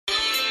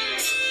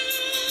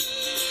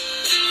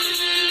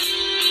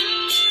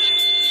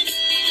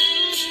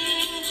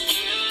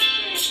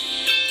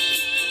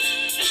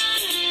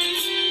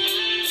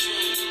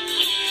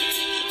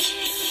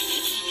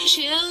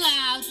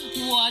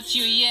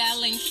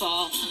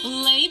fall.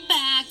 Lay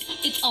back,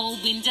 it's all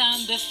been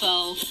done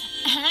before.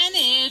 And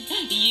if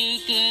you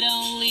could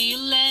only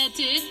let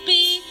it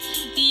be,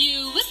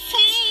 you would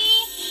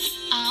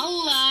see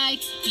I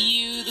like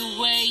you the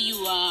way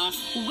you are.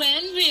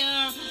 When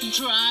we're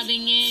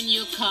driving in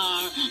your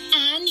car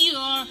and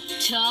you're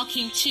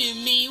talking to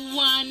me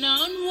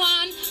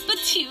one-on-one,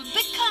 but you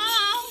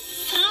become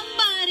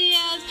somebody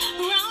else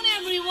around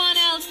everyone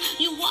else.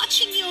 You're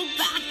watching your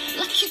back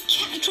like you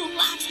can't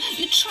relax.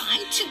 You're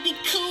trying to be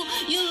cool.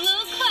 You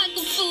look like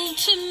a fool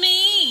to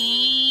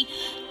me.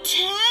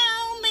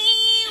 Tell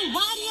me,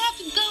 why do you have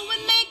to go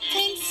and make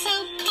things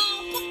so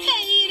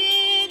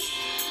complicated?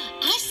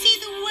 I see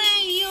the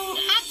way you're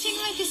acting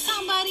like you're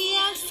somebody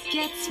else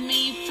gets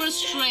me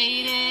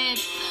frustrated.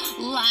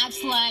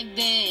 Life's like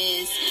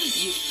this.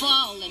 You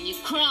fall and you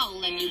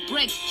crawl and you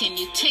break and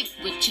you take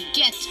what you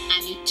get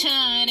and you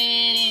turn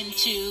it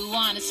into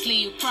honestly.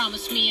 You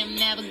promise me I'm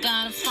never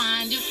gonna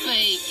find you,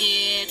 fake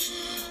it.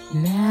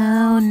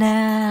 No.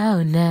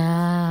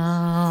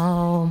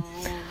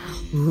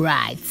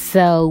 Right,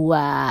 so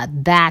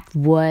that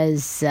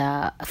was,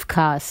 of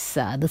course,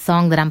 the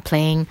song that I'm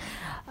playing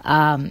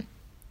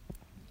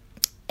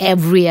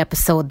every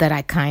episode that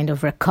I kind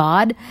of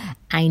record.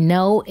 I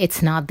know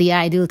it's not the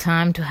ideal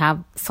time to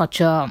have such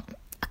a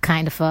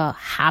kind of a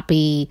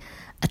happy,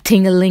 a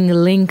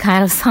ting-a-ling-a-ling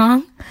kind of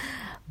song,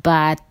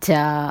 but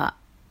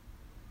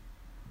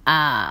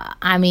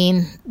I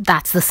mean,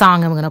 that's the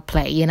song I'm gonna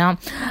play, you know.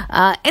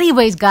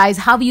 Anyways, guys,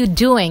 how are you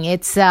doing?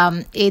 It's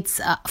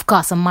of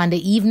course a Monday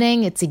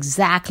evening. It's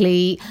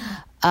exactly.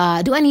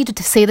 Do I need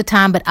to say the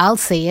time? But I'll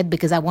say it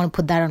because I want to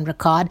put that on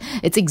record.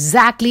 It's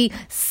exactly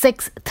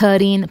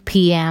 6:13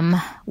 p.m.,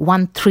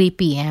 1:03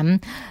 p.m.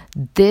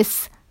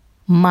 this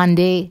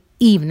Monday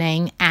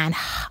evening, and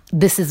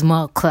this is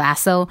Mer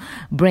Classo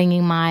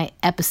bringing my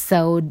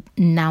episode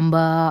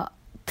number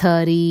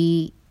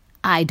 30.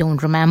 I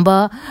don't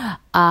remember,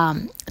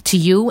 to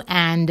you.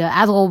 And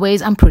as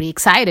always, I'm pretty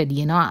excited,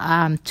 you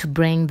know, to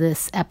bring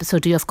this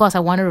episode to you. Of course, I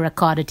wanted to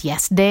record it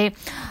yesterday,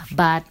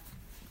 but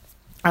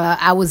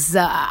I don't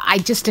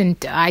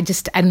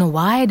know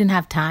why I didn't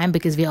have time,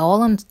 because we're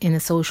all in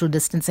a social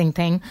distancing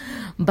thing.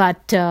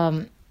 But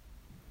yeah,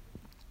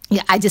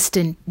 I just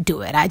didn't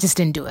do it.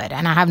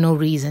 And I have no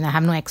reason. I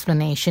have no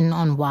explanation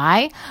on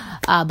why.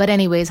 But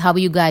anyways, how are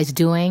you guys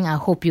doing? I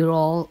hope you're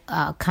all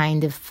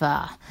kind of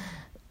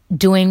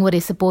doing what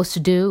it's supposed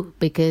to do,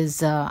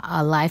 because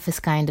our life has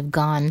kind of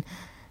gone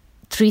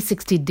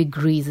 360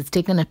 degrees. It's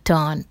taken a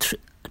turn,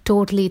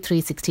 totally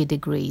 360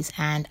 degrees.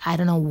 And I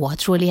don't know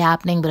what's really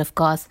happening, but of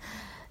course,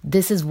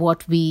 this is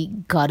what we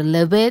got to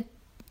live with.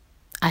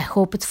 I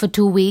hope it's for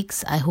 2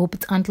 weeks. I hope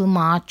it's until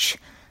March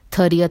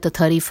 30th or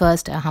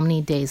 31st. How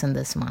many days in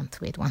this month?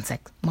 Wait one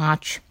sec.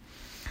 March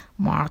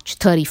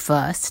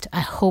 31st. I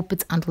hope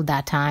it's until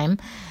that time.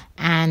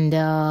 And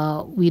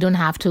we don't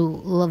have to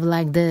live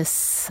like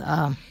this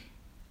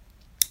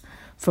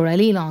for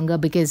any longer,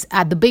 because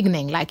at the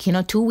beginning,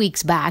 2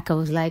 weeks back, I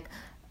was like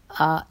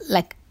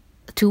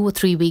 2 or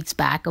 3 weeks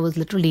back, I was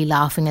literally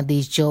laughing at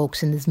these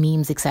jokes and these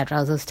memes, etc.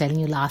 As I was telling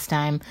you last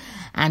time.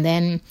 And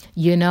then,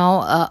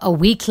 a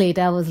week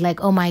later, I was like,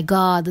 oh my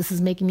God, this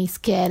is making me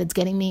scared. It's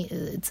getting me,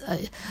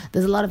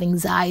 there's a lot of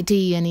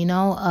anxiety, and,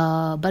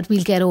 but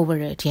we'll get over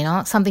it,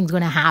 something's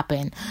going to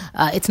happen.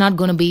 It's not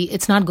going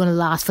to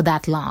last for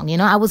that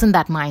long. I was in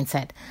that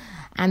mindset.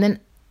 And then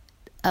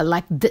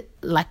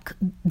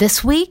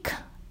this week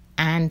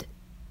and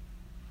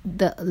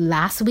the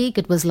last week,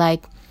 it was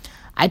like,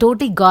 I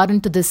totally got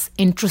into this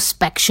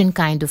introspection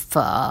kind of,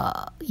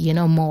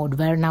 mode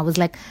where I was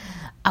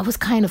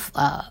kind of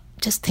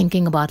just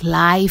thinking about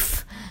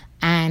life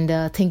and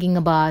thinking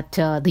about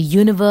the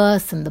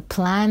universe and the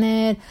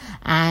planet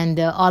and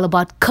all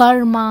about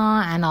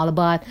karma and all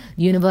about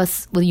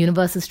universe. Well, the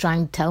universe is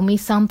trying to tell me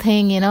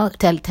something,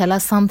 tell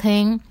us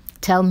something.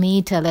 Tell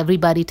me, tell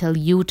everybody, tell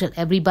you, tell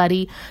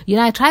everybody.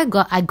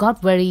 I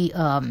got very,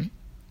 a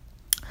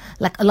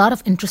lot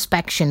of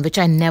introspection, which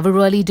I never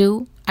really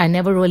do. I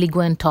never really go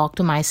and talk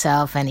to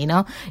myself and,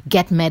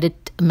 get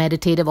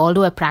meditative.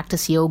 Although I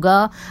practice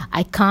yoga,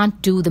 I can't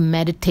do the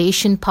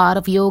meditation part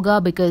of yoga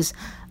because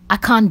I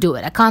can't do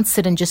it. I can't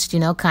sit and just,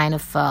 kind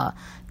of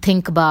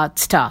think about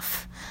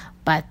stuff.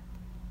 But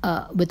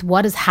with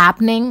what is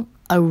happening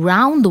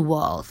around the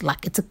world,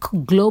 it's a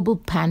global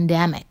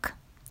pandemic,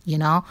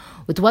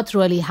 with what's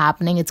really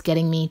happening, it's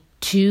getting me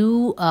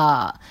to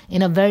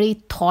in a very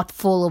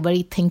thoughtful or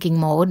very thinking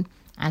mode.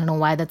 I don't know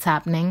why that's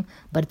happening,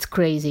 but it's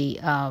crazy.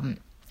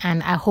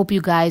 And I hope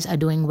you guys are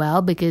doing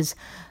well, because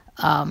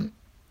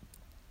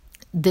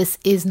this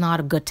is not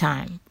a good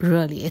time.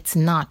 Really, it's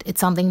not.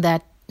 It's something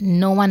that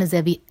no one has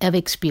ever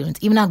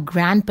experienced. Even our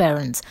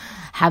grandparents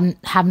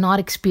have not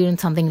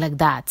experienced something like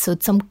that. So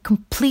it's some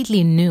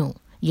completely new,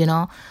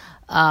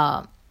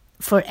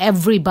 for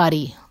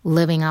everybody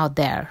living out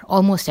there,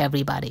 almost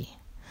everybody.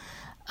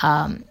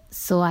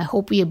 So I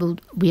hope we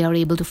are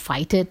able to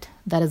fight it.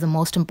 That is the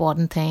most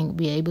important thing.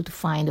 We are able to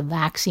find a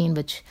vaccine,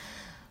 which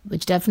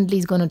definitely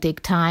is going to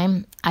take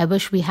time. I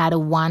wish we had a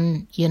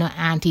one,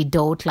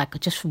 antidote,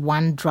 just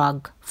one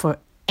drug for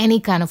any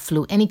kind of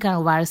flu, any kind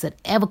of virus that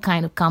ever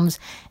kind of comes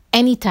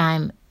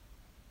anytime,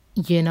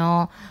 you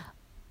know,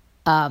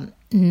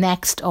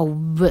 next or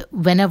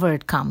whenever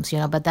it comes, you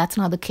know. But that's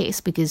not the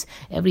case, because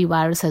every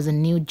virus has a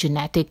new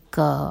genetic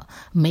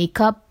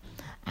makeup,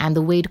 and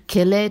the way to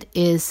kill it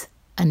is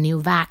a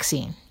new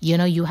vaccine. You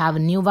know, you have a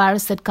new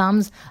virus that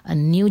comes, a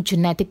new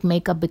genetic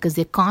makeup, because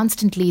they're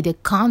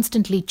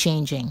constantly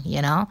changing,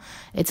 you know.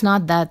 It's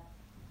not that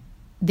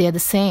they're the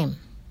same.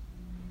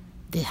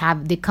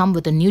 They come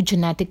with a new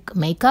genetic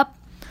makeup.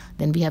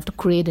 Then we have to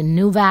create a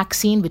new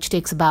vaccine, which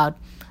takes about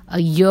a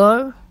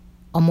year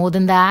or more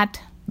than that,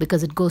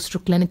 because it goes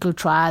through clinical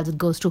trials. It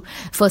goes through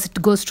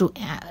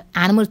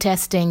animal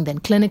testing, then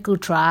clinical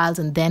trials,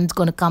 and then it's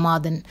going to come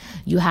out. Then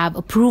you have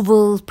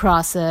approval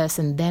process,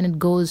 and then it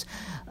goes,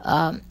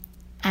 and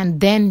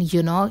then,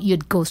 you know,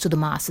 it goes to the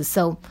masses.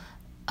 So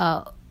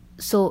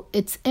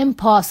it's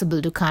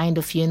impossible to kind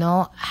of, you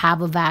know,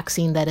 have a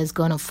vaccine that is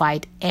going to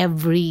fight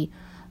every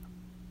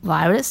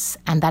virus,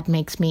 and that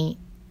makes me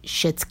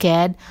shit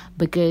scared,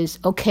 because,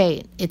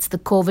 okay, it's the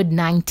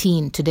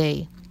COVID-19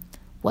 today.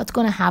 What's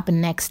going to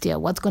happen next year?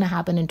 What's going to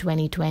happen in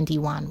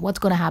 2021? What's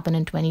going to happen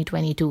in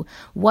 2022?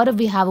 What if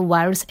we have a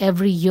virus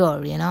every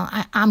year? You know,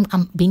 I'm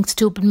being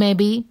stupid,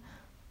 maybe.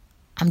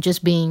 I'm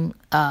just being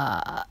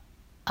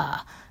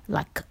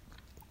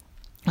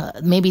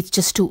maybe it's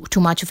just too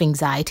much of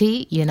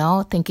anxiety, you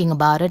know, thinking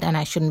about it, and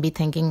I shouldn't be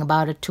thinking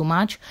about it too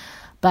much.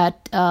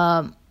 But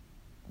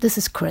this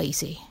is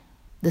crazy.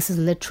 This is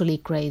literally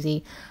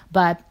crazy.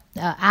 But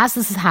as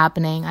this is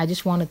happening, I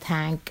just want to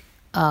thank,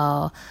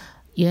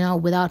 you know,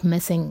 without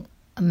missing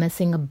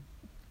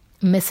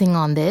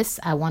on this,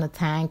 I want to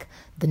thank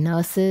the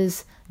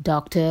nurses,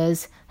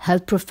 doctors,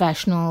 health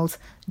professionals,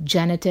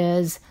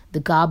 janitors,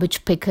 the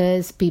garbage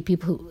pickers, the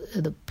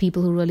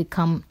people who really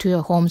come to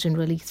your homes and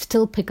really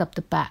still pick up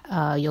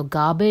your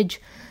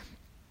garbage,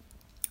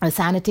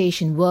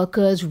 sanitation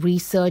workers,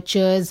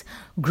 researchers,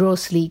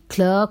 grocery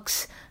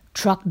clerks,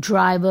 truck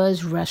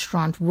drivers,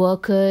 restaurant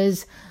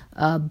workers,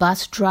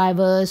 bus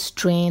drivers,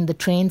 the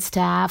train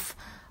staff,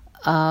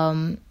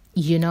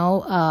 you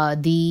know,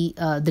 the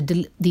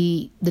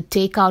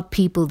takeout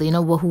people, you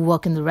know, who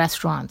work in the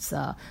restaurants,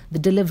 the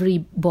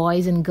delivery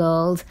boys and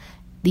girls,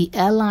 the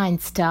airline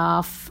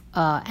staff,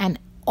 and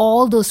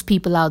all those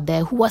people out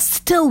there who are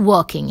still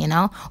working, you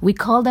know. We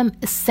call them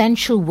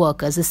essential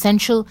workers,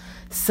 essential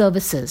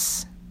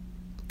services.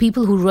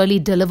 People who really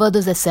deliver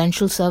those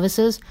essential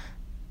services.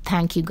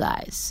 Thank you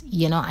guys.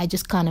 You know, I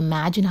just can't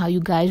imagine how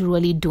you guys are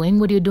really doing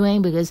what you're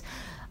doing, because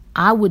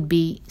I would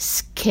be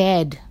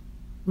scared,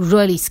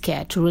 really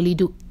scared to really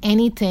do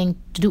anything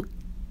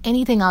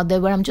out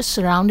there where I'm just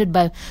surrounded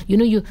by, you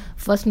know, you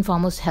first and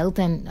foremost, health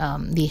and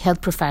the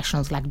health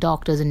professionals like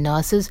doctors and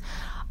nurses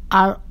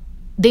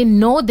they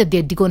know that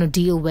they're going to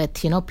deal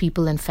with, you know,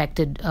 people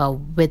infected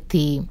with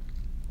the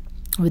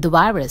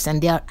virus,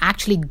 and they are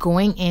actually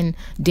going in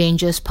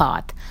dangerous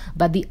path.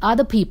 But the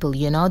other people,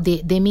 you know,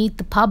 they meet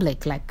the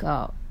public, like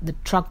the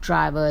truck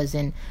drivers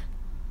and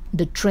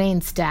the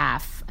train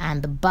staff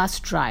and the bus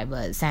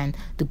drivers and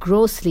the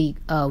grocery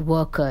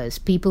workers,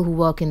 people who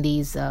work in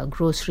these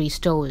grocery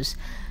stores,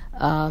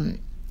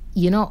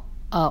 you know,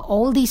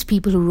 all these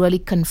people who really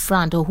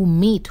confront or who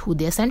meet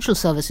the essential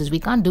services. We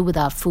can't do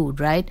without food,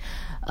 right?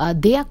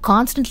 They are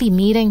constantly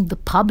meeting the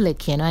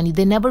public, you know, and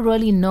they never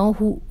really know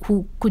who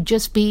could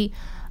just be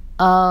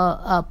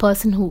a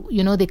person who,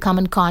 you know, they come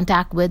in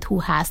contact with who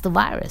has the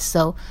virus.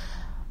 So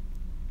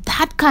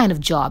that kind of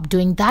job,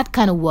 doing that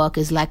kind of work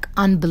is like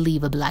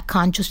unbelievable. I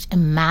can't just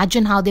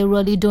imagine how they're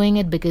really doing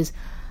it, because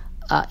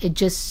it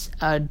just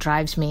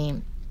drives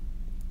me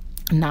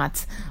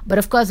nuts. But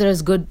of course, there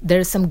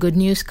is some good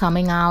news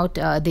coming out.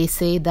 They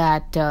say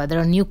that there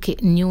are new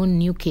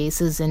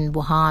cases in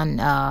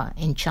Wuhan,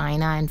 in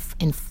China,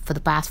 and for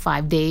the past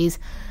 5 days.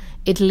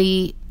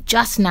 Italy,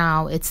 just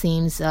now it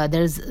seems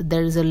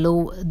there's a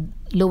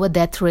lower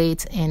death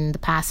rates in the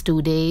past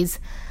 2 days.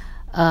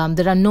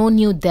 There are no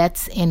new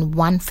deaths in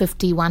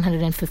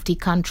 150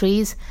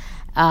 countries,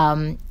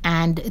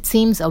 and it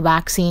seems a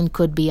vaccine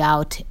could be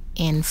out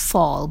in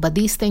fall. But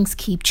these things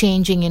keep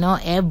changing, you know.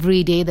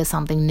 Every day there's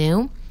something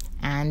new,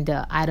 and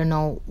I don't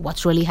know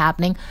what's really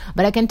happening.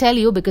 But I can tell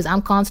you, because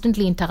I'm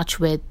constantly in touch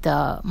with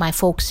my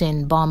folks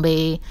in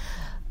Bombay,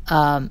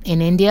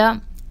 in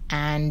India,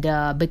 and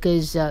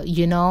because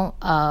you know,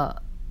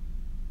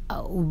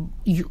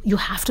 you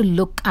have to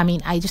look. I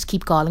mean, I just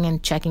keep calling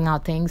and checking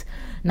out things.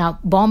 Now,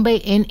 Bombay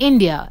in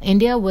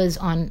India was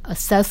on a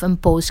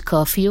self-imposed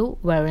curfew,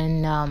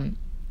 wherein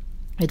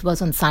it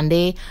was on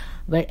Sunday,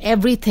 where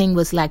everything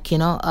was like, you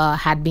know,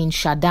 had been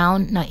shut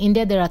down. Now,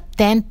 India, there are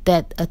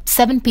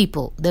 7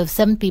 people. There are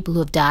 7 people who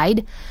have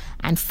died,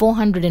 and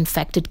 400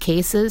 infected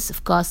cases.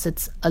 Of course,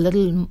 it's a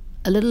little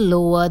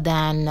lower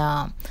than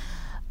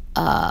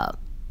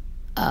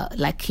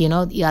like, you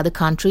know, the other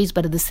countries,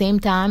 but at the same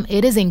time,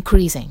 it is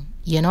increasing.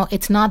 You know,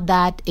 it's not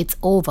that it's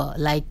over.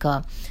 Like,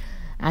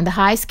 and the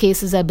highest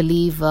cases, I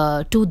believe,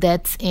 2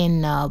 deaths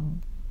in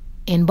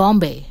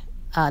Bombay.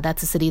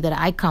 That's a city that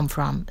I come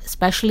from.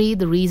 Especially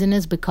the reason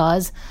is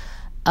because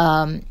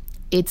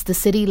it's a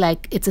city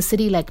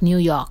like New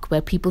York,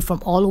 where people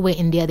from all over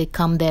India, they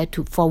come there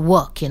for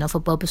work, for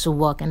purpose of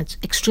work, and it's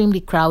extremely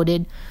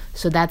crowded.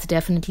 So that's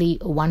definitely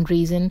one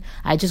reason.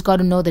 I just got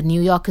to know that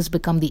New York has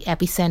become the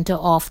epicenter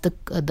of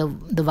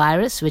the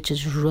virus, which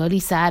is really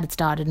sad. It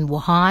started in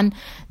Wuhan,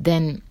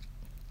 then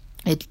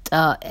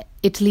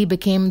Italy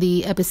became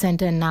the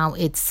epicenter, and now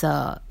it's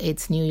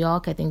New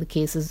York. I think the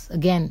cases,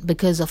 again,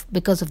 because of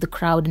the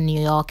crowd in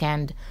New York,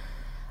 and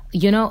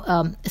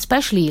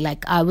especially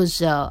like I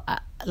was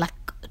like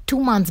 2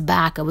 months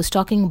back, I was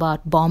talking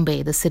about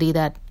Bombay, the city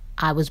that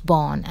I was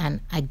born and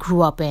I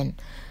grew up in.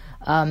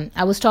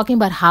 I was talking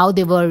about how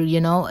they were,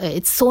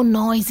 it's so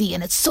noisy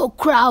and it's so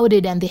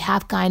crowded, and they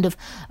have kind of,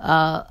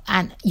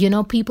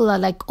 people are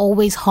like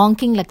always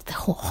honking, like the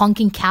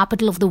honking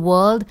capital of the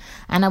world.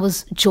 And I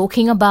was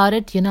joking about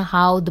it,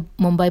 how the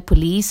Mumbai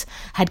police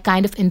had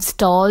kind of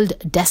installed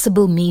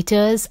decibel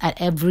meters at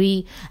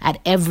every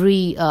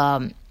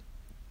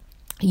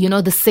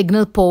the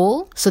signal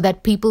pole, so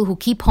that people who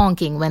keep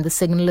honking when the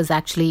signal is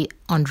actually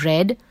on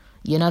red,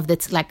 if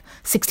that's like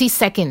 60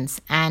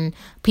 seconds and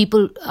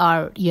people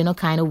are,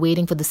 kind of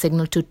waiting for the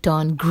signal to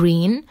turn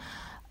green,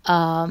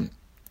 and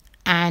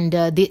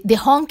they're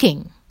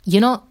honking,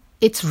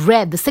 it's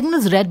red, the signal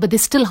is red, but they're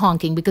still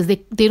honking because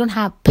they don't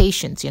have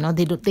patience,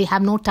 they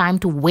have no time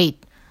to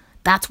wait.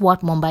 That's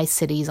what Mumbai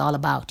city is all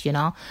about,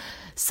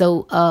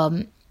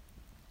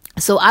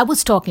 So I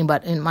was talking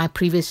about, in my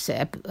previous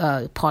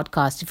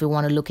podcast, if you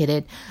want to look at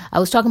it, I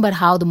was talking about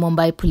how the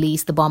Bombay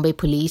police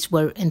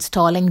were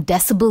installing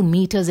decibel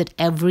meters at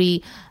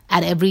every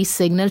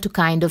signal to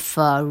kind of,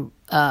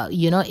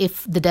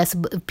 if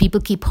the people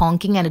keep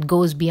honking and it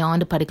goes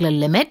beyond a particular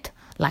limit,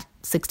 like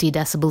 60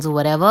 decibels or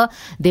whatever,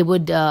 they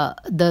would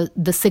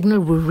the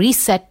signal will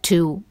reset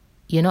to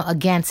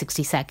again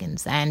 60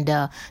 seconds, and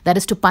that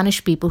is to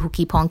punish people who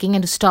keep honking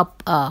and to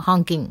stop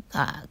honking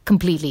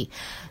completely.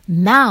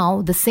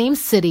 Now, the same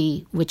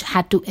city which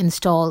had to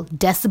install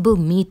decibel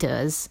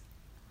meters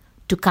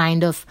to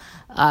kind of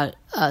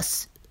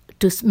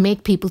to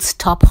make people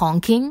stop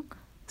honking,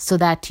 so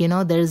that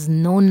there is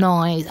no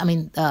noise. I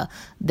mean,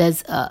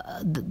 there's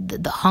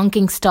the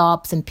honking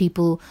stops and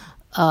people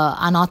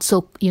are not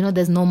so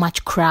there's no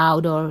much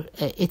crowd, or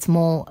it's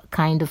more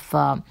kind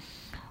of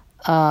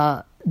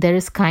there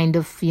is kind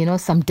of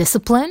some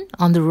discipline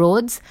on the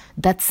roads.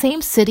 That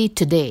same city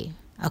today,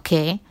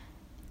 okay,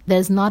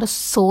 there's not a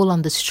soul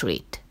on the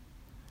street.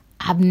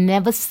 I've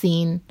never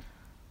seen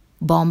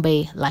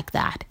Bombay like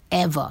that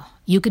ever.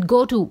 You could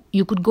go to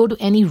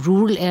any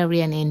rural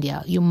area in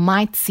India, you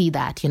might see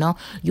that.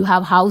 You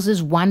have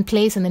houses one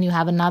place, and then you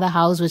have another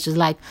house which is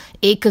like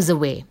acres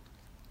away.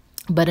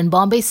 But in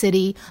Bombay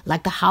city,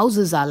 like the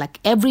houses are like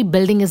every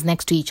building is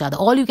next to each other.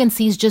 All you can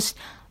see is just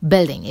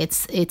building.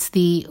 It's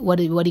the what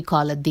do you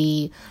call it?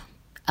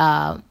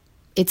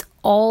 It's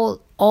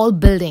all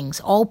buildings,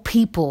 all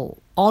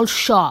people, all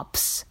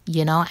shops,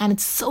 and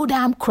it's so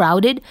damn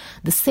crowded.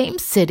 The same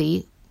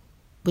city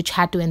which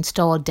had to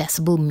install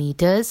decibel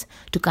meters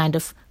to kind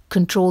of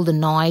control the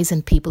noise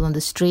and people on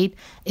the street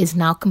is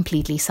now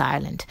completely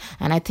silent.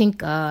 And I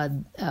think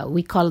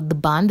we call it the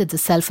Band. It's a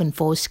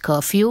self-imposed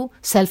curfew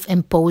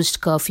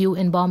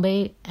in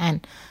Bombay.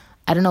 And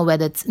I don't know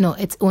whether it's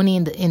only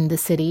in the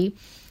city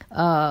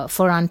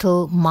for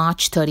until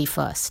March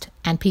 31st.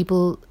 And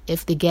people,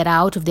 if they get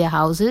out of their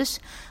houses,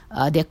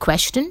 they're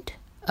questioned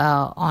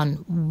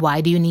on why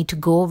do you need to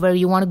go where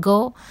you want to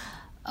go.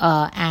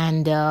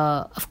 And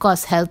of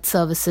course, health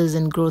services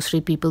and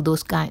grocery people,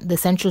 the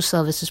essential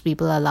services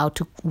people are allowed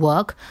to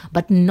work,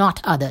 but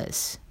not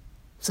others.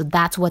 So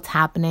that's what's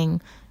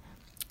happening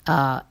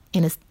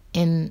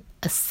in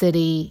a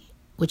city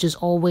which is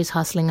always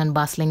hustling and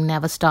bustling,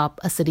 never stop,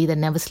 a city that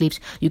never sleeps.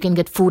 You can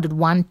get food at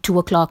 1, 2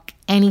 o'clock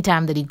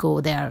anytime that you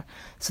go there.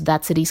 So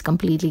that city's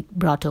completely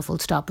brought to a full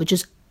stop, which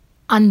is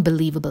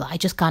unbelievable. I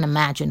just can't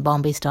imagine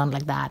Bombay's turned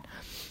like that.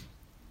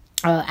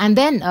 And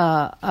then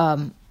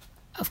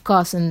of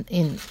course, in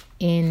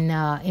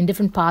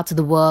different parts of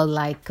the world,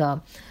 like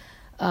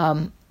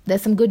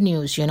there's some good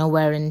news,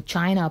 where in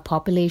China, a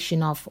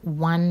population of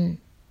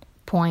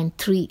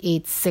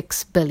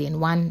 1.386 billion,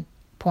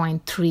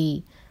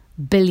 1.3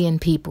 billion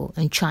people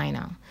in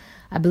China.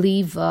 I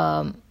believe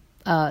they've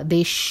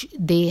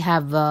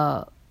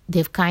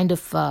kind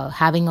of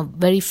having a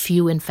very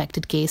few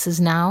infected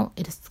cases now.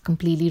 It is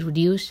completely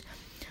reduced.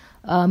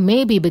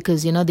 Maybe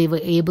because they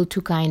were able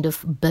to kind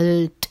of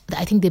build.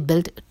 I think they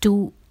built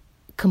two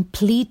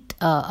complete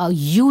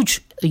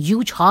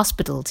huge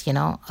hospitals,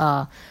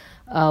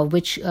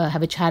 which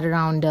had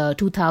around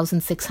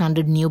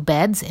 2,600 new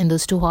beds in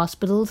those two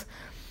hospitals,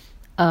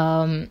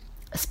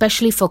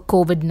 especially for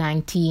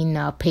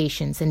COVID-19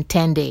 patients in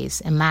 10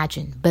 days.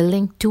 Imagine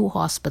building two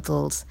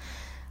hospitals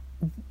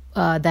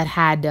that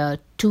had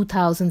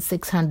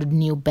 2,600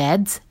 new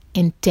beds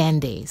in 10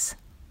 days.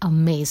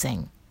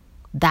 Amazing.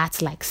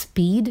 That's like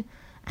speed.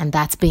 And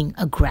that's being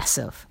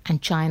aggressive. And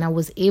China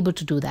was able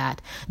to do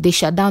that. They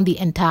shut down the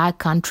entire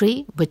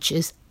country, which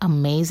is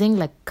amazing.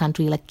 Like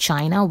country like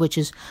China, which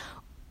is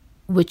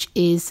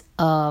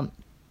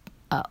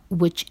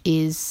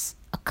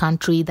a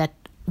country that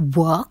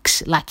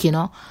works, like,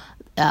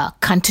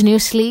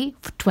 continuously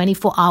for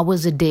 24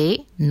 hours a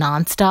day,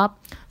 nonstop.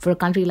 For a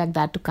country like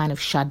that to kind of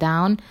shut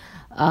down,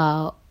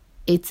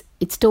 it's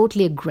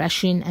totally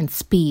aggression and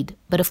speed.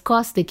 But of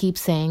course, they keep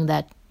saying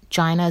that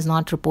China is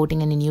not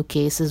reporting any new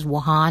cases.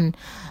 Wuhan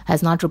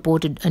has not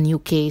reported a new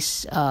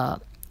case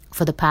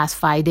for the past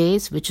 5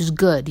 days, which is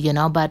good,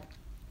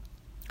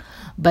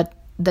 But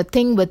the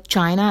thing with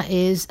China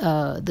is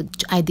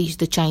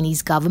the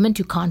Chinese government,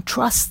 you can't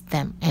trust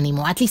them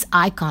anymore. At least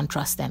I can't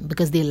trust them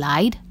because they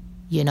lied,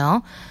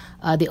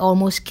 They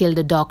almost killed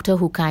a doctor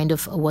who kind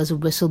of was a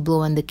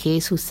whistleblower in the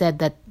case, who said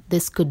that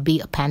this could be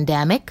a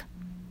pandemic.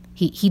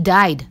 He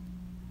died.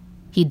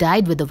 He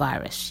died with the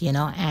virus,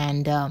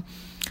 and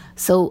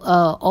so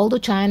although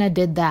China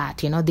did that,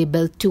 they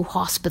built 2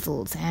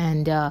 hospitals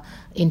and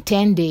in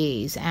 10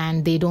 days,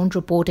 and they don't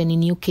report any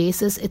new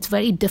cases, it's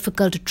very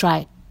difficult to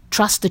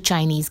trust the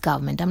Chinese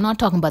government. I'm not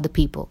talking about the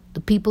people.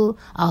 The people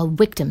are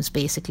victims,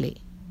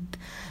 basically.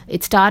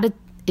 It started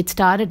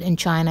in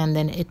China and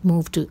then it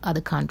moved to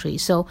other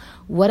countries. So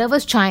whatever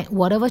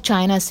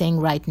China is saying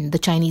right now, the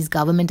Chinese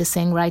government is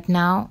saying right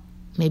now,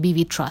 maybe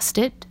we trust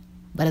it.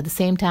 But at the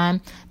same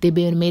time, they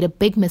made a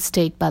big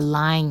mistake by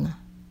lying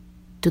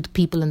to the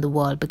people in the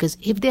world. Because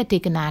if they had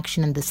taken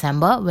action in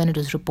December when it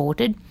was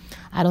reported,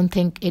 I don't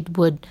think it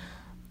would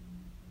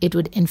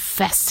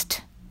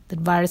infest. The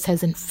virus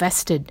has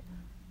infested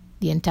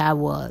the entire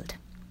world,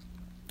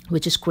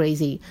 which is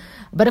crazy.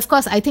 But of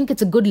course, I think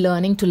it's a good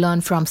learning to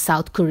learn from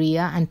South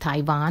Korea and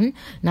Taiwan.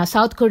 Now,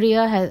 South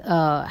Korea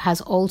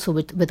has also,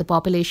 with a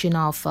population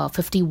of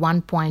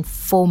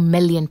 51.4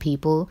 million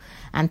people,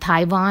 and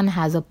Taiwan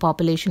has a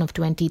population of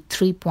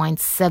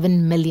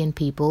 23.7 million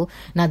people.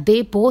 Now,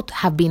 they both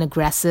have been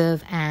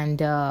aggressive, and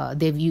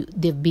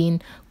they've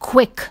been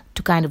quick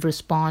to kind of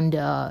respond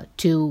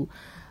to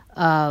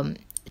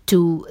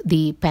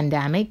the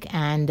pandemic.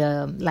 And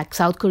like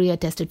South Korea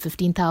tested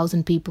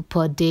 15,000 people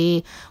per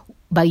day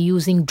by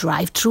using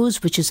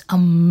drive-thrus, which is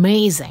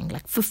amazing.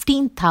 Like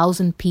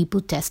 15,000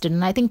 people tested.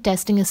 And I think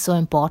testing is so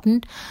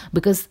important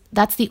because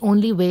that's the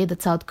only way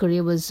that South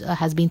Korea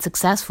has been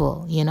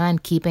successful,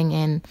 and keeping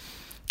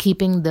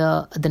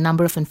the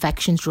number of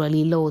infections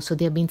really low. So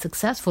they've been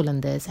successful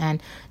in this.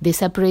 And they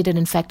separated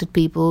infected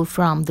people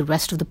from the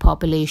rest of the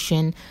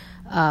population.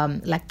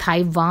 Like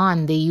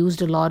Taiwan, they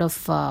used a lot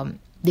of...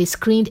 they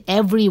screened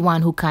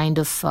everyone who kind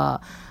of,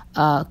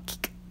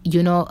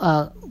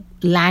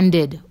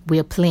 landed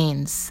via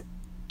planes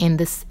in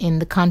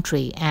the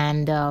country,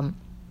 and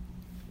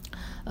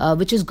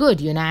which is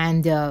good,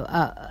 and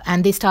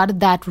they started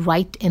that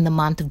right in the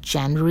month of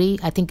January.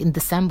 I think in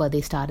December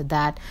they started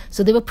that,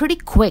 so they were pretty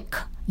quick.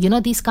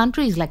 These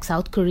countries like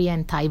South Korea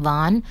and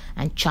Taiwan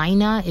and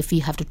China, if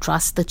you have to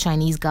trust the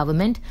Chinese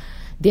government,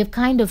 they've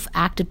kind of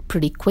acted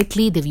pretty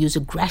quickly. They've used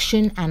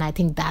aggression, and I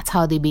think that's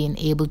how they've been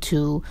able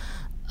to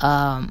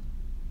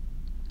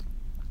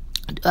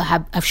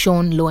have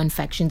shown low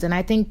infections. And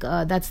I think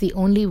that's the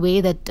only way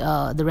that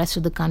the rest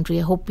of the country,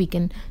 I hope we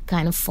can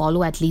kind of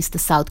follow at least the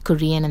South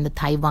Korean and the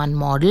Taiwan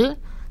model,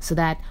 so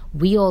that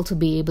we also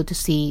be able to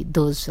see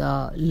those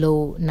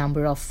low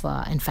number of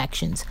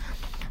infections.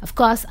 Of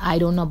course, I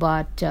don't know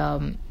about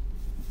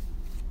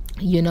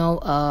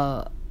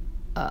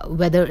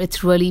whether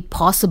it's really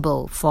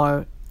possible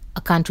for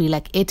a country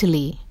like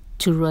Italy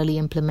to really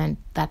implement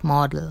that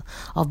model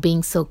of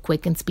being so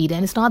quick and speedy.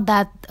 And it's not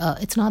that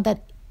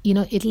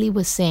Italy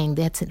was saying,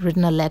 they had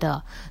written a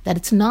letter, that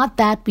it's not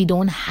that we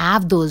don't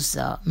have those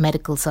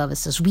medical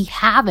services. We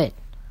have it.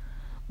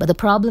 But the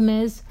problem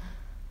is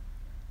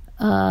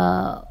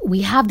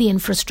we have the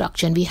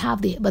infrastructure and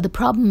but the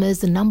problem is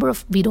the number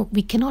of,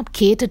 we cannot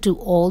cater to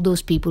all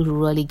those people who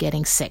are really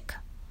getting sick.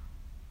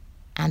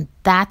 And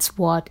that's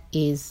what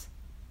is,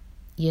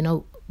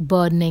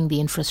 burdening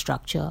the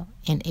infrastructure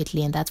in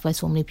Italy, and that's why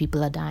so many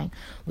people are dying,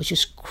 which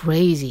is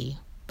crazy.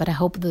 But I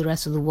hope the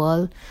rest of the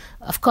world,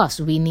 of course,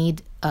 we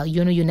need,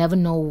 you never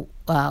know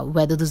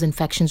whether those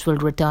infections will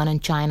return in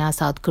China,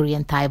 South Korea,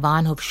 and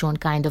Taiwan, who have shown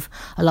kind of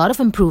a lot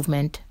of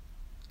improvement.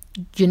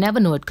 You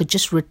never know, it could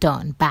just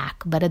return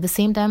back. But at the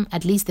same time,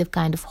 at least they've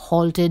kind of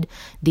halted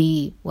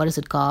the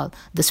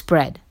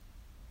spread,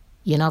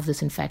 of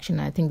this infection.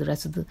 I think the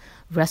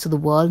rest of the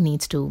world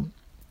needs to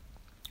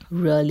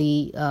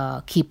really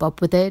keep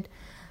up with it.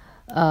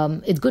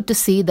 It's good to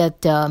see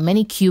that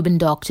many Cuban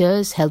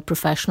doctors, health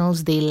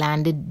professionals, they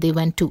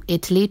went to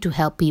Italy to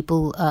help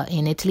people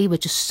in Italy,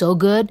 which is so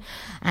good.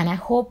 And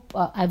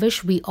I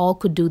wish we all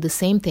could do the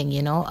same thing,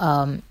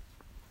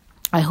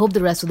 I hope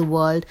the rest of the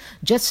world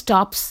just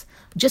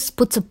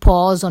puts a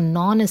pause on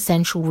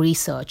non-essential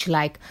research,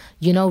 like,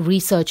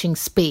 researching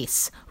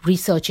space,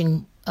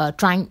 researching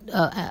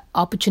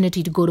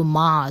opportunity to go to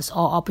Mars,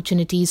 or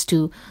opportunities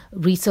to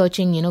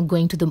researching,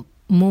 going to the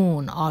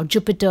moon, or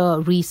Jupiter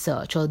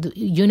research, or the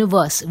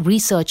universe,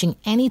 researching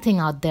anything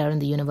out there in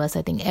the universe.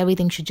 I think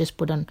everything should just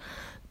put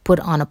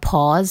on a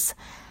pause.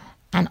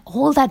 And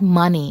all that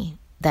money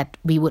that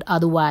we would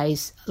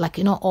otherwise, like,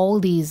 all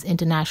these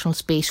international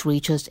space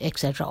research,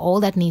 etc.,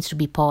 all that needs to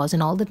be paused,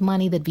 and all that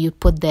money that we would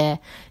put there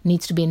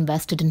needs to be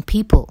invested in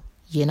people,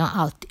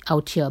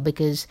 out here,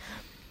 because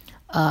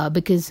of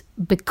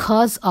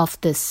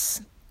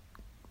this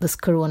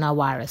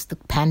coronavirus, the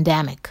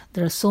pandemic,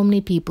 there are so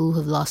many people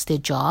who've lost their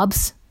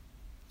jobs.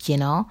 They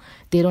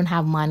don't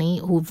have money,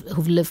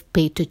 who've lived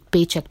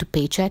paycheck to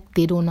paycheck.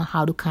 They don't know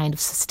how to kind of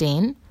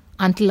sustain,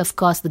 until, of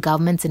course, the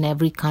governments in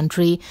every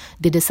country,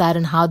 they decide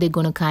on how they're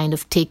going to kind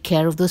of take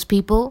care of those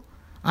people.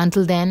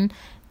 Until then,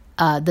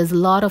 there's a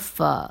lot of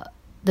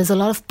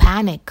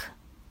panic.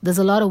 There's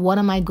a lot of, what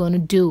am I going to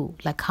do?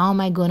 Like, how am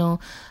I going to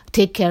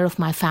take care of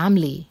my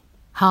family?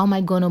 How am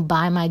I going to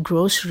buy my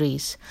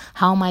groceries?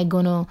 How am I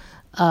going to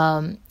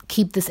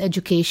keep this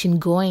education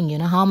going?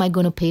 How am I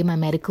going to pay my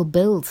medical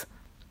bills?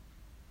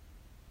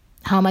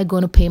 How am I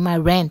going to pay my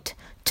rent?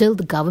 Till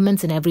the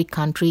governments in every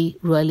country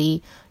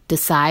really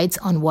decides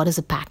on what is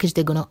a package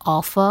they're going to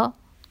offer,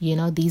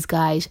 these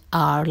guys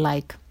are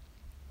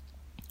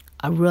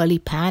really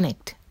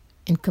panicked,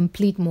 in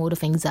complete mode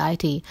of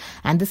anxiety.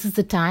 And this is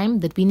the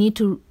time that we need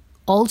to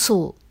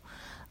also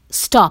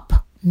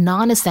stop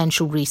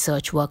non-essential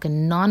research work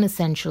and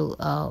non-essential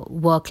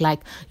work, like,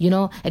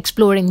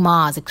 exploring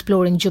Mars,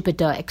 exploring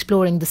Jupiter,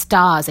 exploring the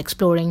stars,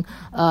 exploring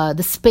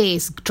the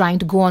space, trying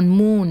to go on the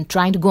moon,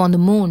 trying to go on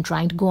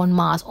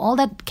Mars. All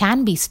that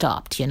can be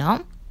stopped,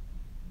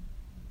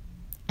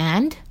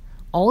 and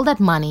all that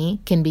money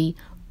can be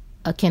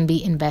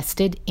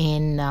invested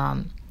in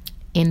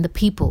the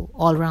people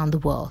all around the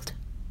world.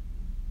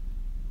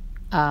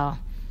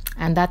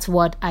 And that's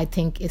what I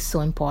think is so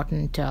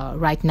important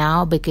right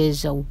now,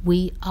 because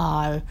we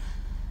are,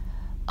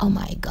 oh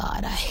my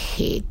God, I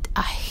hate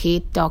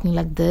talking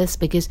like this,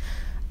 because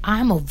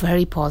I'm a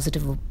very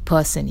positive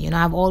person.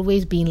 I've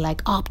always been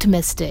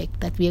optimistic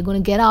that we are going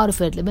to get out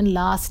of it. Even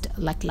last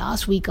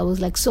week, I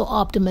was so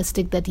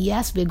optimistic that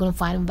yes, we're going to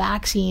find a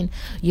vaccine.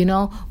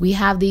 We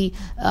have the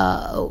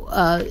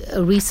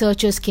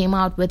researchers came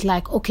out with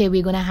okay,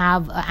 we're going to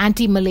have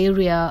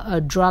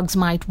anti-malaria drugs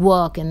might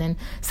work. And then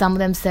some of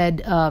them said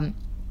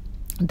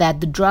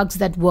that the drugs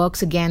that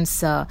works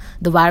against the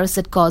virus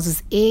that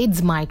causes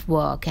AIDS might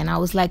work. And I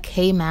was like,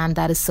 hey man,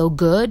 that is so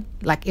good.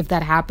 If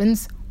that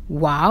happens,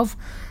 wow.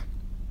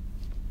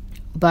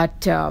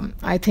 But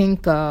I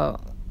think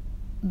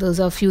those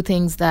are a few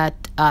things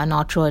that are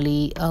not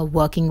really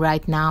working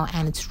right now,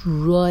 and it's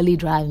really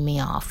driving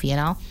me off,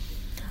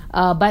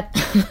 but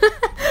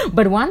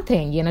but one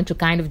thing, to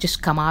kind of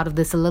just come out of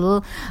this a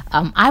little,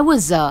 I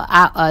was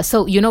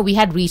so we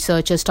had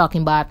researchers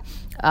talking about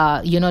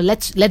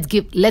let's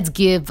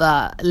give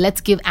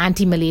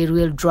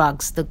anti-malarial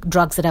drugs, the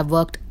drugs that have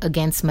worked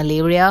against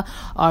malaria,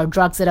 or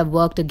drugs that have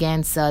worked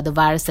against the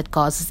virus that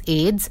causes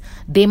AIDS.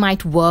 They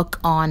might work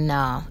on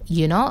the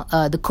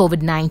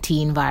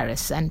COVID-19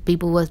 virus, and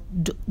people were.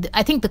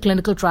 I think the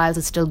clinical trials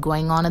are still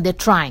going on, and they're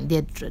trying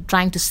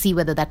to see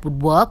whether that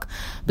would work,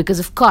 because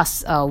of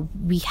course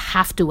we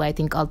have to, I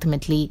think,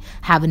 ultimately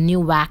have a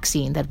new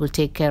vaccine that will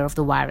take care of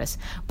the virus.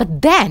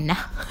 But then.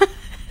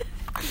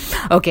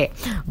 Okay,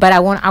 but I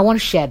want to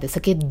share this.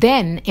 Okay,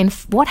 then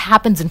what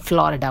happens in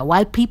Florida,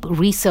 while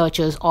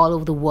researchers all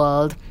over the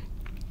world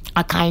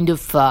are kind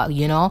of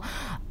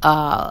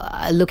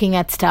looking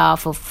at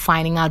stuff of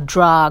finding out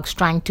drugs,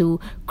 trying to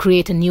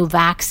create a new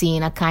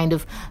vaccine, are kind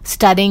of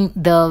studying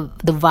the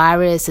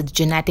virus, its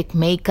genetic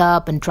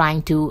makeup, and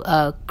trying to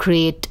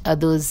create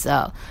those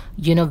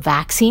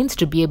vaccines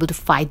to be able to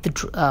fight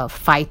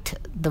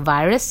the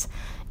virus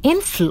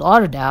in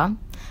Florida.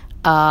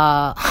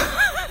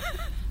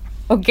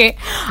 Okay,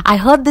 I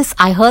heard this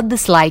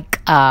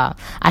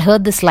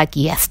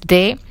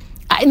yesterday.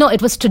 No,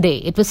 it was today.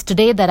 It was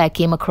today that I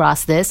came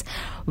across this,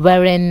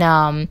 wherein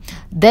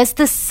there's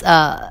this,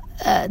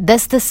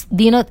 since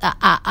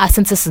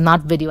this is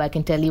not video, I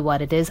can tell you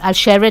what it is. I'll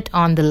share it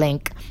on the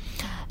link.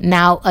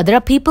 Now, there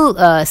are people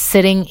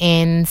sitting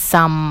in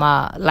some,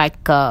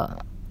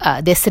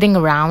 they're sitting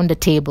around a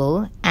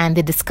table and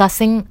they're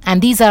discussing,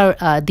 and these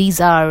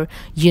are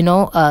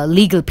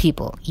legal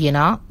people,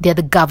 they're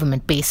the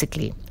government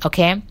basically,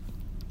 okay?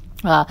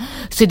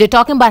 So they're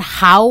talking about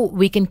how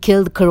we can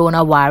kill the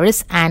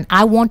coronavirus, and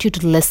I want you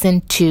to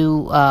listen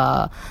to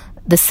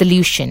the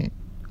solution,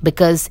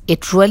 because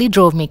it really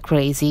drove me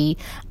crazy.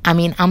 I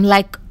mean, I'm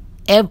like,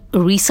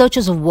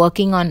 researchers are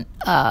working on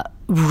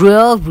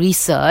real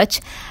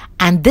research,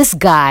 and this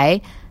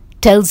guy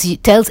tells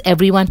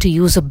everyone to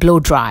use a blow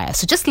dryer.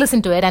 So just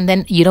listen to it, and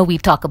then we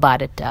talk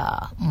about it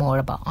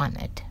more on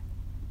it.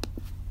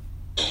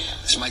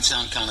 This might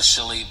sound kind of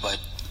silly, but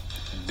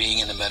being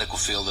in the medical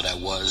field that I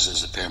was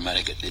as a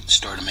paramedic, it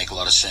started to make a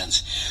lot of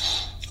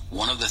sense.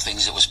 One of the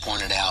things that was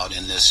pointed out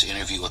in this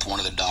interview with one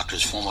of the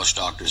doctors, foremost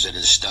doctors that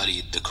has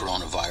studied the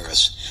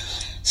coronavirus,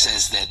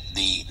 says that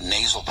the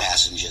nasal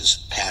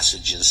passages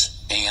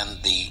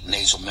and the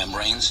nasal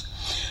membranes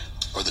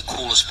are the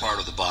coolest part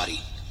of the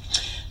body.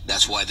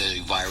 That's why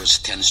the virus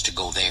tends to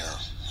go there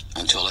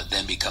until it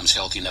then becomes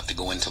healthy enough to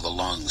go into the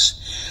lungs.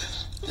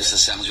 This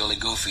sounds really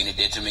goofy, and it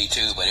did to me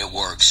too, but it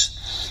works.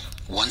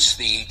 Once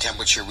the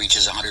temperature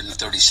reaches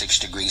 136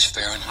 degrees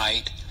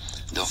Fahrenheit,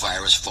 the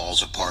virus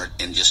falls apart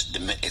and just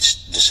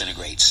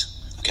disintegrates.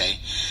 Okay?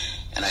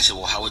 And I said,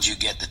 well, how would you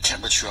get the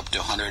temperature up to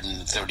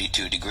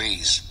 132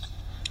 degrees?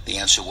 The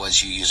answer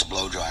was you use a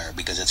blow dryer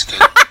because it's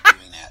capable of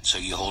doing that. So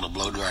you hold a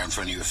blow dryer in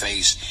front of your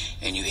face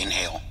and you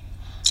inhale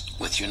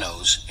with your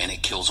nose, and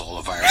it kills all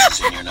the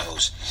viruses in your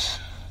nose.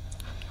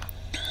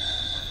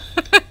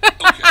 Okay.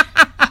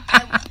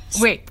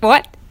 Wait,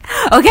 what?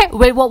 Okay,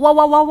 wait,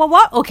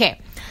 what? Okay.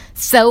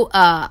 So,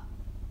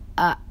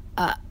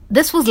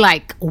 this was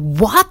like,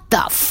 what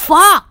the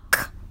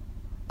fuck?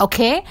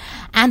 Okay?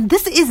 And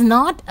this is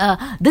not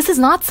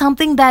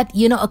something that,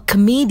 a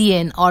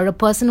comedian or a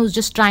person who's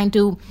just trying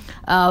to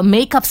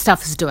make up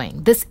stuff is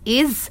doing. This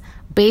is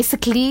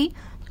basically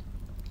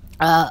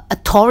the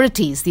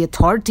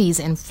authorities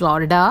in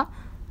Florida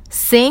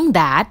saying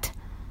that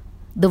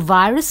the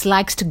virus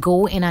likes to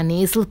go in our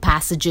nasal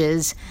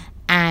passages,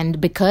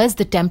 and because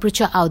the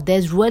temperature out there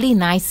is really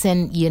nice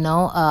and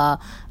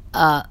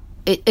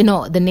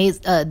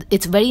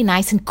it's very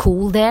nice and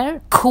cool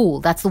there. Cool,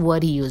 that's the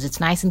word he used. It's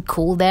nice and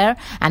cool there,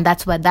 and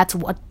that's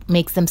what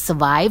makes them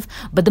survive.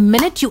 But the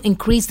minute you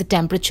increase the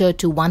temperature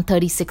to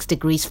 136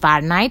 degrees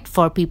Fahrenheit,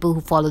 for people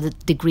who follow the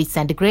degree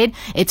centigrade,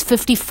 it's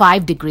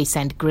 55 degrees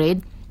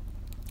centigrade.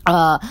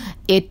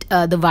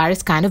 The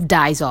virus kind of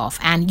dies off.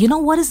 And you know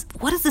what is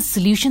the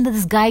solution that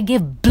this guy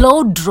gave?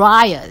 Blow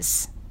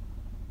dryers.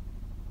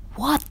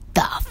 What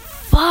the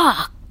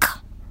fuck?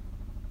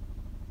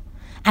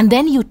 And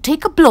then you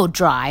take a blow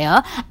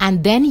dryer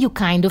and then you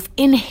kind of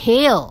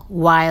inhale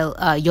while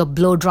you're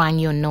blow drying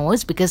your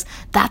nose, because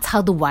that's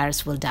how the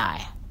virus will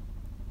die.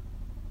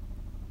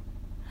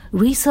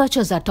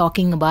 Researchers are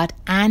talking about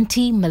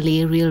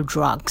anti-malarial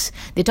drugs.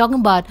 They're talking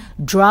about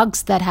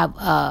drugs that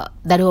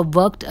have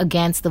worked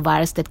against the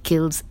virus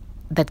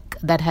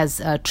that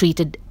has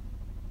treated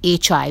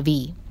HIV.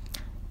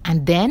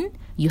 And then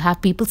you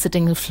have people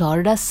sitting in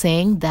Florida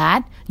saying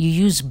that you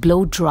use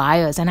blow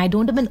dryers, and I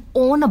don't even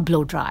own a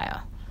blow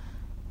dryer.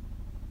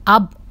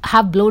 Now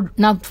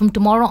from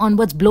tomorrow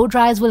onwards, blow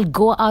dryers will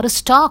go out of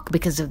stock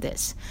because of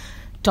this.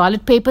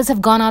 Toilet papers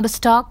have gone out of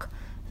stock.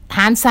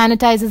 Hand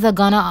sanitizers are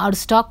gone out of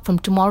stock from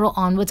tomorrow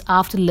onwards.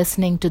 After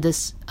listening to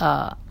this,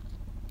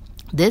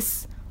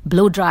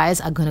 blow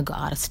dryers are going to go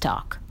out of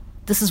stock.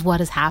 This is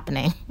what is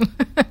happening.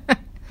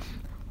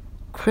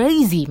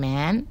 Crazy,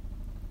 man.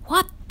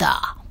 What the?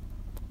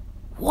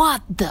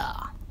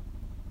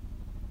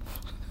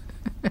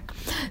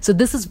 So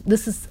this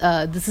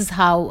is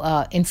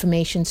how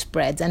information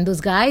spreads. And those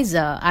guys,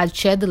 I'll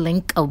share the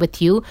link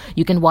with you.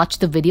 You can watch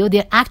the video.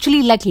 They're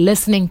actually like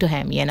listening to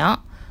him,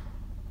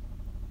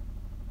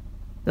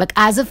 like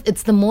as if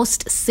it's the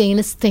most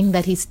sanest thing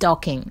that he's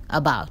talking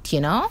about,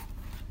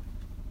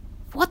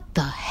 What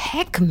the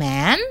heck,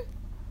 man?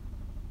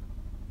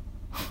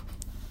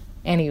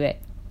 Anyway.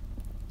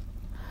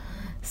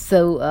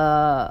 So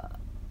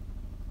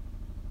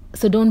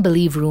don't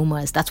believe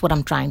rumors. That's what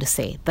I'm trying to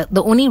say.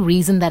 The only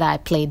reason that I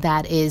played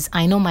that is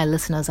I know my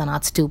listeners are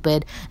not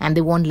stupid and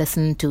they won't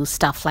listen to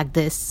stuff like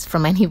this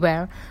from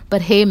anywhere.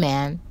 But hey,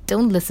 man,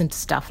 don't listen to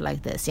stuff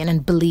like this,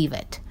 and believe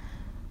it.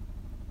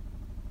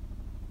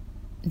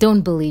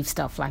 Don't believe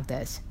stuff like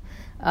this.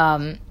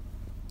 And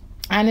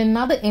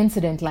another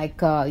incident,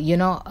 like,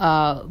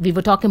 we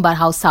were talking about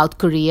how South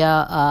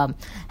Korea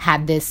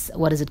had this,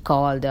 what is it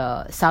called?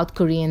 South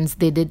Koreans,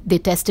 they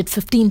tested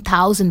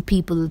 15,000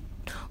 people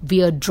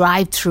via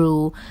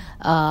drive-through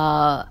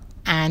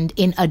and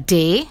in a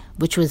day,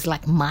 which was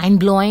like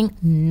mind-blowing.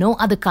 No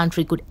other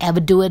country could ever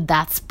do it.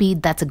 That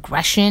speed, that's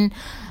aggression.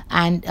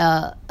 And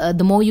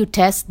the more you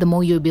test, the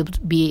more you'll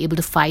be able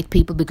to fight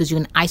people, because you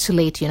can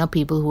isolate,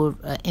 people who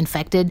are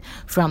infected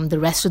from the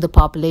rest of the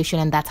population,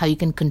 and that's how you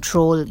can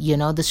control,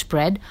 the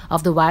spread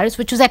of the virus,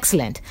 which was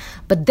excellent.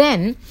 But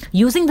then,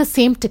 using the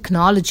same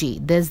technology,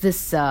 there's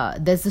this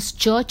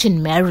church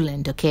in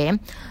Maryland, okay,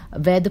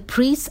 where the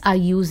priests are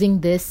using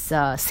this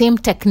same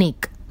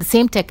technique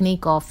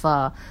of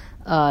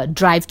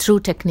drive-through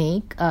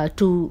technique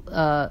to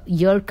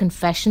hear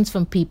confessions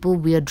from people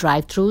via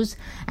drive-throughs,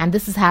 and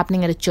this is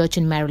happening at a church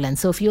in Maryland.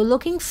 So if you're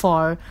looking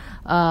for,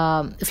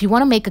 if you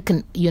want to make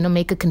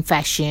a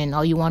confession,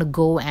 or you want to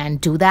go and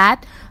do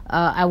that,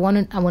 I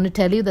want to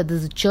tell you that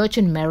there's a church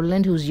in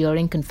Maryland who's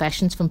hearing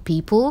confessions from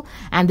people,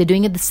 and they're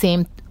doing it the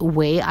same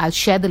way. I'll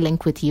share the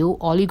link with you.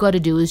 All you got to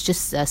do is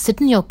just sit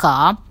in your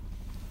car,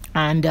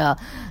 and there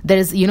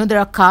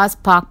are cars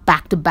parked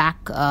back to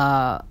back.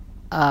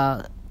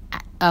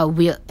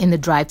 We're in the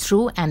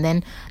drive-through, and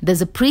then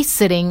there's a priest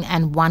sitting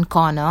in one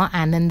corner,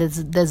 and then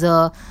there's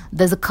a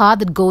car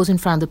that goes in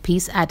front of the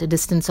priest at a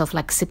distance of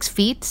like 6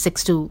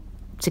 to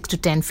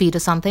 10 feet or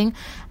something,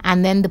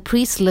 and then the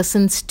priest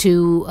listens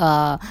to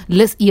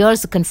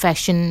hears the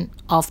confession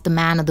of the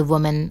man or the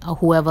woman or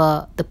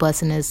whoever the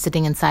person is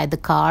sitting inside the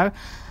car.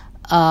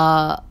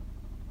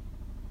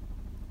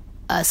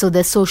 So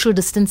there's social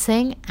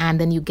distancing, and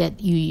then you hear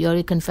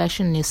your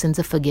confession and your sins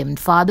are forgiven.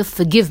 Father,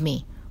 forgive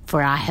me,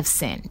 for I have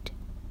sinned.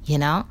 You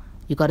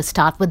got to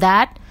start with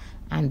that,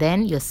 and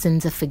then your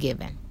sins are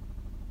forgiven.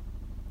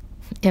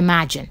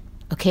 Imagine,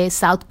 okay,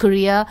 South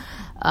Korea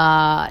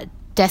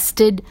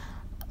tested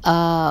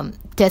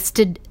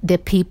their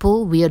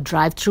people via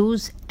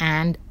drive-thrus,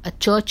 and a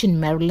church in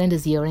Maryland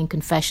is hearing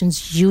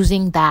confessions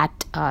using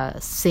that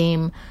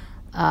same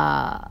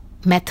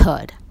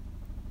method.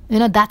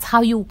 That's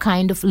how you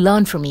kind of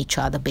learn from each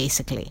other,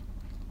 basically.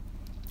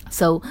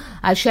 So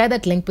I'll share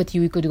that link with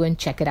you. You could go and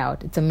check it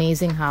out. It's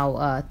amazing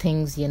how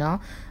things we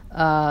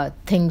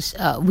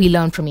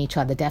learn from each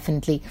other,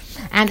 definitely.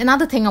 And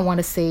another thing I want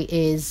to say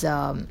is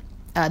there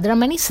are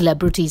many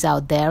celebrities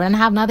out there, and I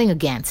have nothing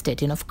against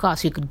it. Of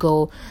course, you could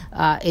go,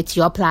 it's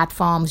your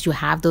platforms, you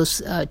have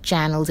those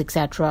channels,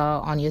 etc.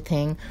 on your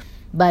thing.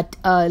 But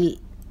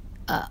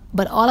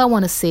all I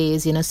want to say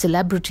is,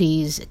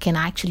 celebrities can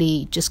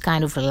actually just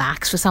kind of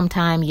relax for some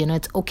time.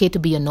 It's okay to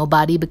be a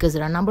nobody, because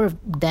there are a number of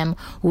them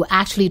who are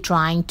actually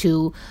trying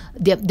to,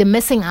 they're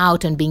missing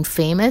out on being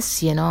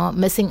famous,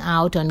 missing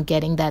out on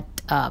getting that,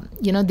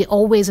 they're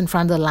always in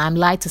front of the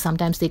limelight. So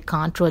sometimes they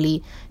can't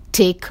really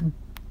take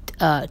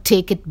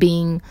it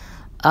being,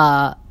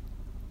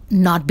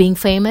 not being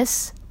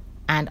famous.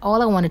 And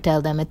all I want to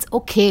tell them, it's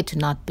okay to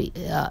not be,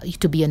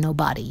 to be a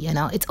nobody,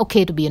 It's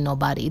okay to be a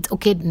nobody. It's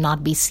okay to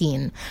not be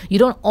seen. You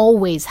don't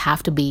always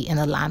have to be in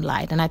the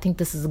limelight. And I think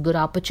this is a good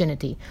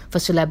opportunity for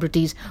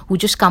celebrities who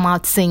just come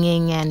out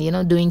singing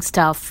and, doing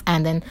stuff.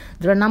 And then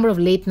there are a number of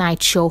late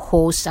night show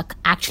hosts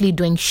actually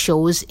doing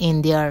shows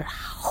in their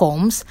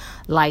homes,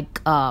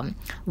 like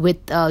with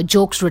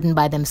jokes written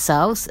by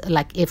themselves.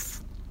 Like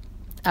if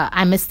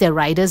I miss their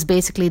writers,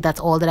 basically, that's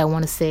all that I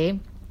want to say.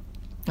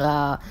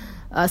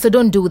 So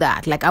don't do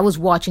that. Like, I was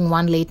watching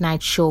one late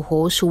night show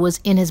host who was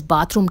in his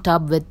bathroom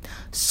tub with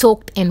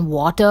soaked in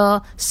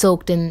water,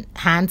 soaked in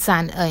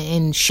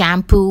in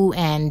shampoo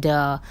and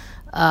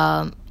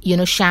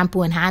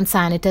shampoo and hand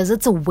sanitizers.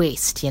 It's a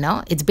waste.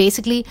 It's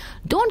basically,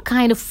 don't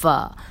kind of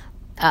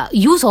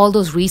use all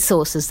those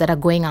resources that are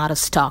going out of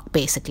stock,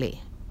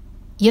 basically.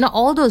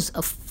 All those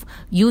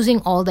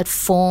using all that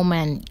foam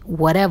and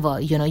whatever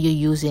you're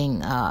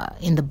using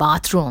in the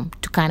bathroom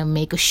to kind of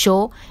make a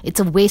show, it's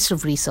a waste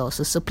of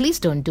resources. So please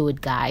don't do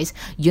it, guys.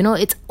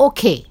 It's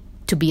okay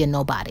to be a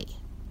nobody.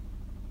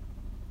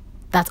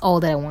 That's all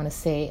that I want to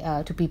say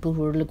to people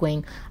who are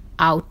going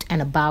out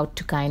and about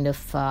to kind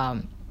of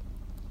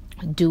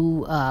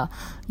to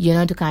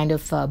kind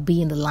of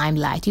be in the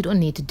limelight. You don't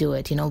need to do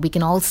it. We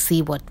can all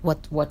see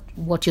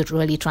what you're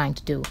really trying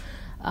to do.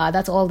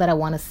 That's all that I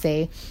want to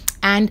say.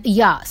 And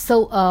yeah,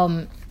 so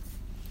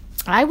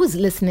I was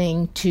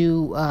listening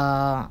to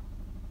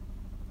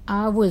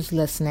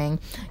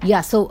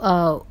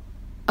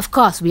of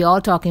course, we're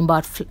all talking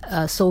about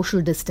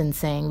social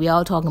distancing. We're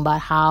all talking about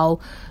how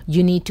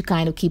you need to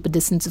kind of keep a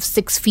distance of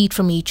 6 feet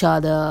from each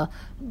other.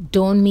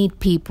 Don't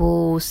meet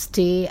people,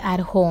 stay at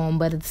home.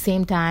 But at the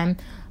same time,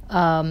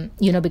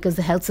 because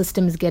the health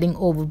system is getting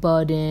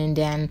overburdened,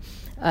 and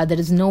there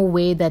is no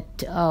way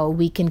that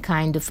we can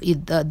kind of,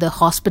 the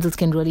hospitals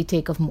can really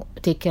take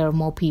care of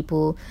more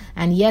people.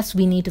 And yes,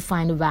 we need to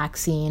find a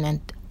vaccine. And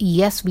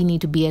yes, we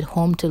need to be at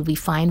home till we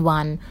find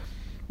one.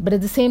 But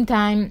at the same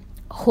time,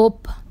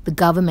 hope the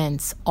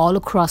governments all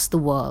across the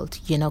world,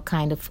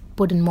 kind of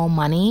put in more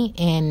money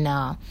in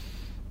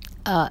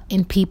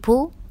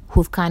people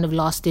who've kind of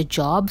lost their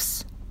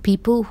jobs,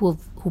 people who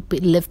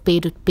live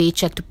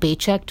paycheck to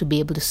paycheck to be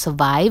able to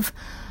survive.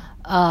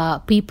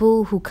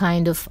 People who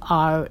kind of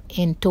are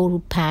in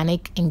total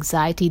panic,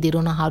 anxiety. They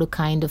don't know how to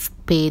kind of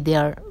pay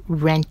their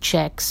rent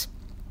checks,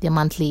 their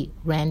monthly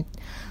rent,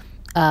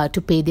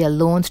 to pay their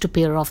loans, to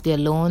pay off their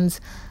loans.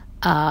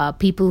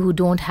 People who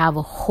don't have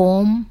a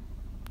home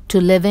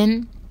to live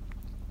in.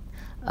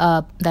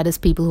 That is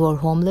people who are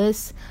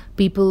homeless.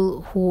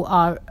 People who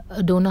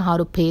don't know how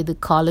to pay the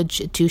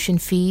college tuition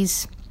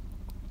fees.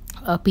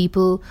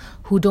 People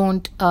who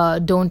don't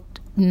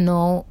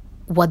know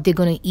what they're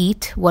going to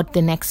eat, what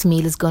the next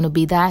meal is going to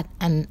be that.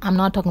 And I'm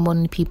not talking about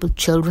any people,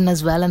 children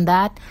as well and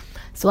that.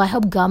 So I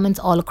hope governments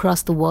all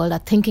across the world are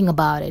thinking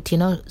about it.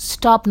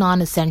 Stop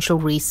non-essential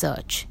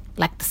research,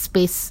 like the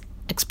space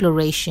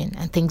exploration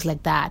and things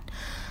like that.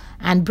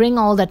 And bring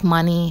all that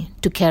money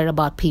to care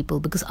about people,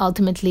 because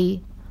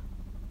ultimately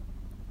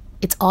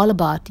it's all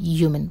about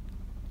humankind.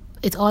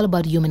 It's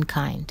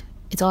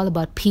all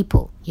about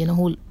people,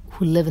 who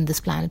live in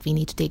this planet we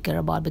need to take care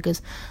about,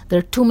 because there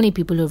are too many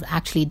people who have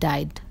actually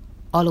died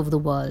all over the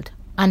world,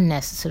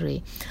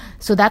 unnecessary.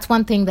 So that's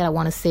one thing that I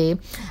want to say.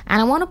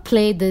 And I want to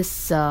play this.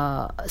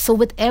 So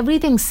with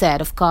everything said,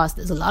 of course,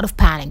 there's a lot of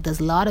panic. There's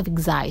a lot of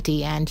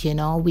anxiety. And,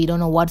 we don't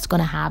know what's going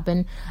to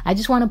happen. I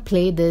just want to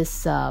play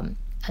this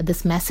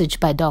this message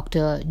by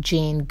Dr.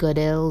 Jane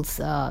Goodall's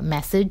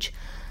message.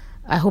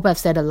 I hope I've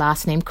said her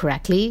last name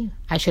correctly.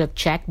 I should have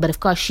checked. But of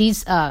course,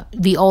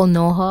 we all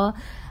know her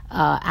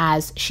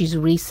as she's a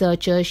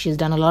researcher. She's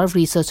done a lot of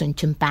research on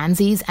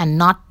chimpanzees, and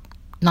not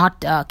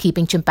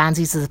keeping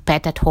chimpanzees as a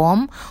pet at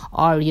home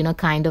or,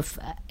 kind of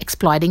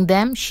exploiting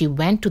them. She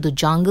went to the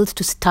jungles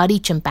to study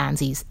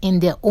chimpanzees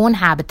in their own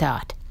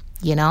habitat,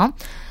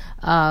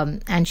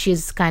 and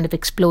she's kind of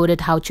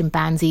explored how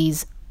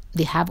chimpanzees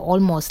they have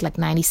almost like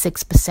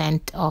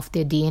 96% of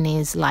their DNA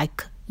is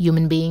like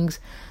human beings.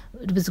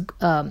 It was,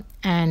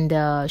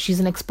 she's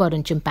an expert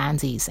in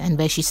chimpanzees, and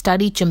where she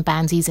studied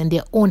chimpanzees in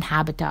their own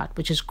habitat,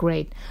 which is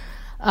great.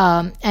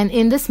 And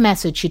in this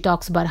message, she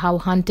talks about how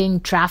hunting,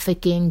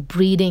 trafficking,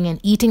 breeding, and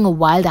eating of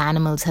wild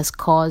animals has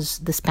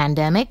caused this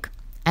pandemic,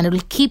 and it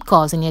will keep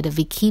causing it if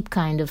we keep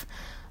kind of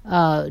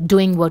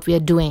doing what we are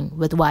doing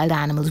with wild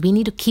animals. We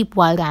need to keep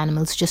wild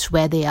animals just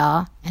where they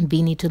are, and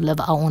we need to live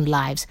our own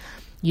lives.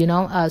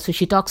 So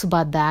she talks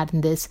about that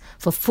in this.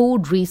 For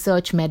food,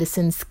 research,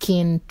 medicine,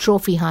 skin,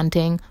 trophy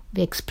hunting,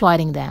 we're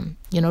exploiting them.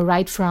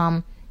 Right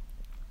from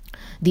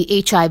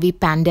the HIV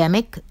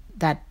pandemic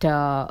that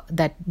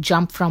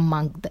jumped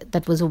from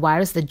that was a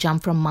virus that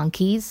jumped from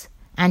monkeys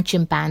and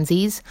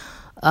chimpanzees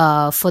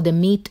for the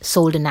meat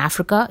sold in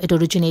Africa. It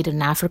originated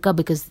in Africa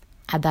because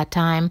at that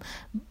time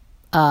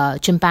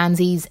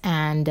chimpanzees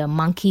and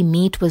monkey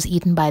meat was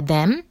eaten by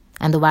them,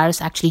 and the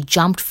virus actually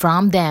jumped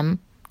from them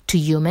to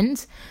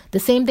humans. The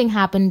same thing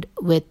happened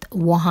with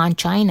Wuhan,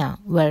 China,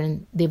 where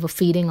they were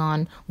feeding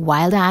on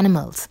wild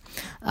animals.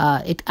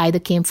 It either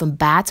came from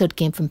bats or it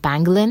came from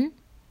pangolin,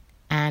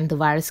 and the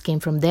virus came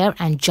from there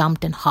and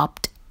jumped and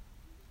hopped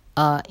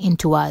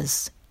into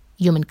us,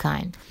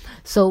 humankind.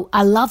 So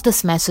I love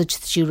this message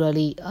that she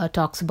really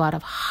talks about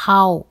of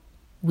how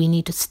we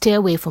need to stay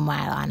away from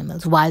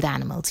wild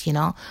animals,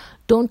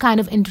 Don't kind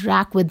of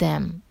interact with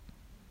them.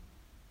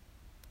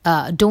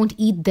 Don't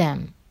eat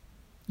them,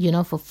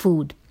 for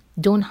food.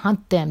 Don't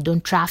hunt them,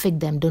 don't traffic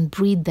them, don't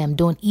breed them,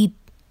 don't eat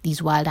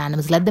these wild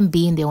animals. Let them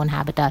be in their own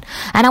habitat.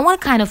 And I want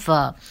to kind of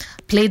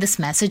play this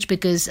message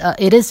because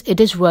it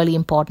is really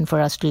important for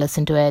us to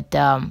listen to it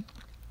and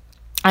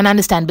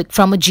understand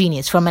from a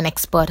genius, from an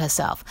expert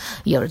herself.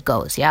 Here it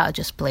goes. Yeah, I'll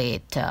just play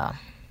it.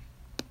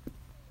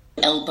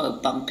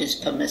 Elbow bump is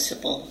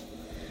permissible.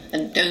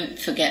 And don't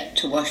forget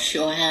to wash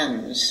your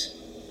hands.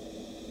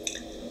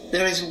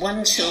 There is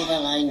one silver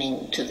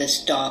lining to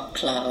this dark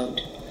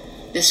cloud.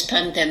 This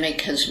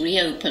pandemic has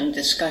reopened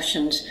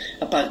discussions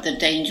about the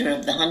danger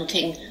of the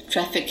hunting,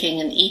 trafficking,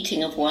 and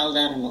eating of wild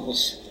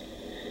animals.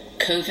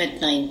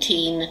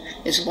 COVID-19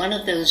 is one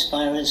of those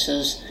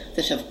viruses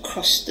that have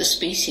crossed the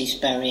species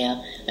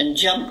barrier and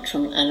jumped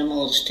from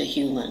animals to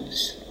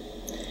humans.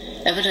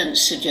 Evidence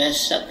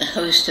suggests that the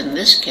host in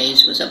this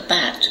case was a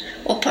bat,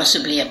 or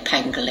possibly a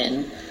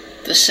pangolin,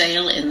 for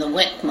sale in the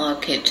wet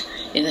market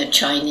in the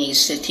Chinese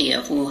city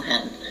of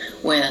Wuhan,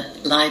 where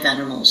live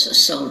animals are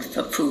sold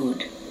for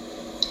food.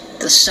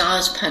 The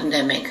SARS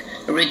pandemic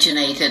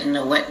originated in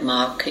a wet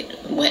market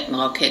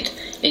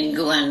in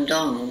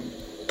Guangdong,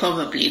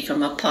 probably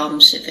from a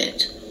palm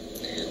civet.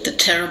 The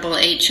terrible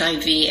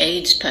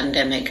HIV/AIDS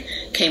pandemic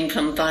came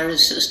from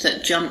viruses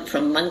that jumped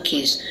from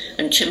monkeys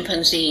and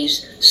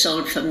chimpanzees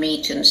sold for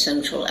meat in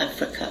Central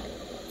Africa.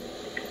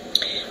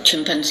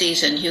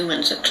 Chimpanzees and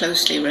humans are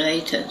closely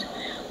related.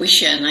 We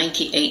share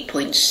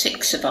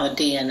 98.6 of our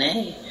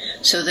DNA,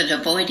 so that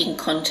avoiding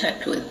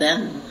contact with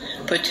them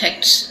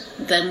protects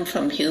them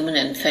from human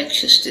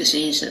infectious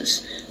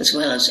diseases, as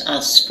well as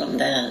us from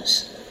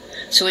theirs.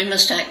 So we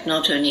must act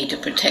not only to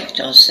protect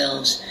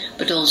ourselves,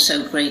 but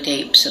also great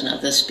apes and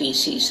other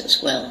species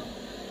as well.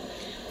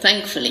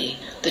 Thankfully,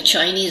 the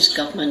Chinese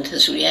government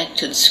has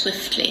reacted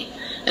swiftly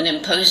and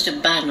imposed a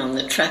ban on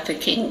the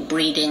trafficking,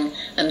 breeding,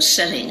 and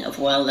selling of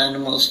wild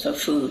animals for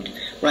food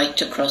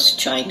right across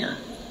China.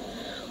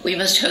 We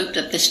must hope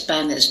that this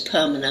ban is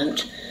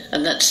permanent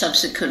and that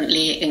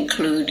subsequently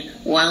include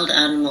wild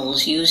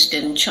animals used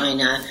in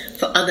China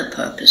for other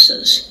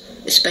purposes,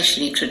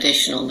 especially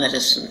traditional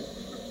medicine.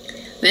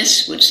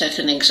 This would set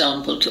an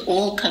example to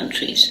all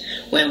countries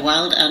where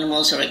wild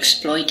animals are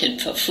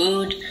exploited for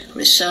food,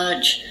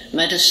 research,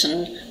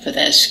 medicine, for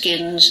their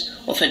skins,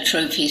 or for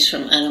trophies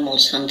from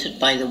animals hunted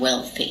by the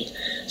wealthy,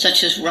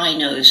 such as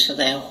rhinos for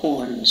their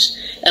horns,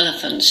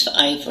 elephants for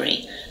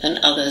ivory, and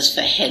others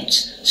for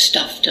heads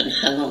stuffed and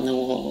hung on the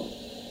wall.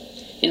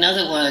 In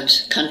other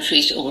words,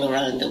 countries all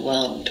around the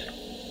world.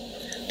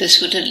 This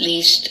would at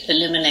least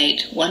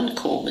eliminate one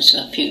cause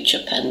of a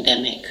future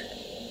pandemic.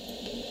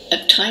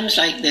 At times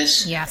like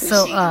this,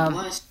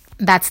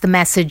 that's the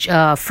message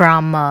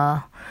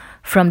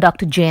from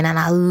Dr. Jane, and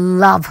I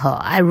love her.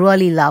 I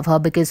really love her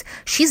because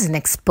she's an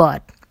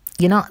expert.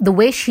 The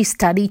way she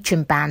studied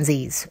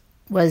chimpanzees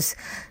was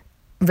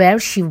where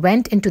she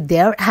went into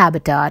their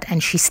habitat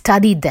and she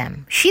studied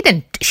them. She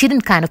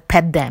didn't kind of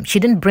pet them. She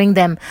didn't bring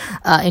them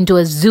into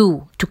a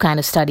zoo to kind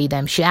of study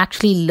them. She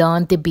actually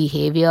learned their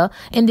behavior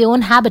in their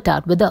own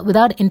habitat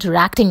without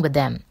interacting with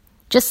them,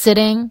 just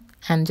sitting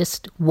and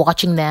just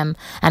watching them.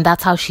 And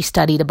that's how she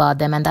studied about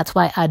them. And that's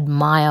why I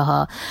admire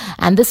her.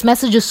 And this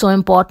message is so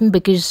important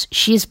because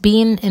she's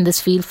been in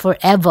this field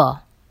forever,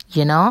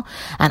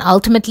 and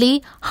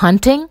ultimately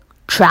hunting,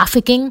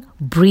 trafficking,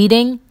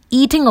 breeding,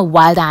 eating of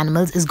wild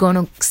animals is going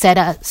to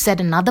set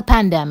another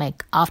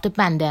pandemic after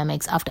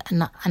pandemics after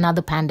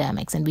another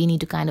pandemics, and we need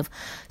to kind of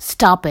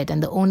stop it.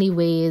 And the only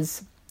way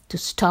is to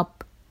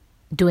stop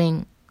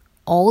doing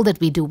all that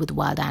we do with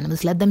wild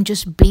animals. Let them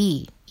just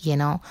be,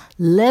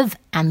 live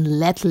and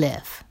let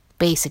live,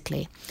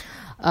 basically.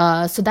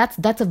 So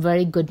that's a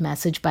very good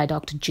message by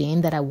Dr.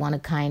 Jane that I want to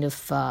kind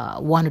of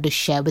wanted to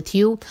share with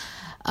you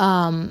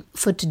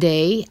for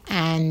today.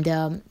 And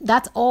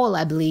that's all,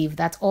 I believe.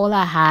 That's all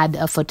I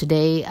had for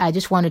today. I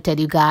just want to tell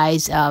you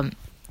guys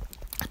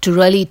to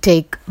really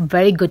take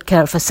very good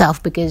care of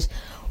yourself, because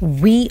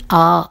we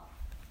are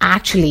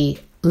actually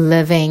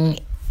living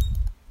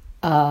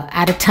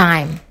at a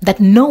time that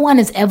no one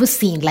has ever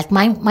seen. Like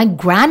my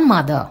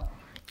grandmother,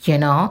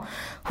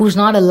 who's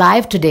not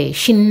alive today,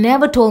 she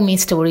never told me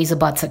stories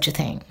about such a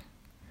thing.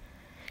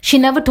 She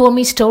never told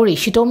me stories.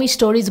 She told me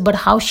stories about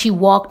how she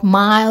walked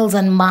miles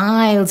and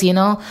miles,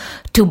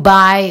 to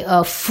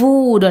buy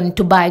food and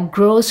to buy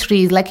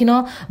groceries,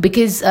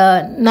 because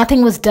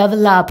nothing was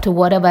developed or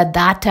whatever at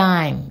that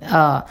time.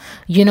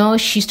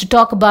 She used to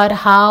talk about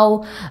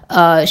how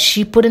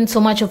she put in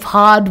so much of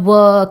hard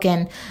work,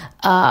 and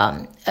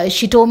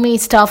she told me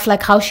stuff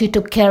like how she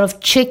took care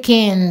of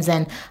chickens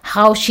and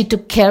how she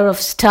took care of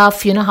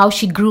stuff, how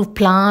she grew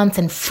plants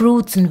and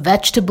fruits and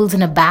vegetables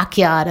in a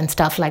backyard and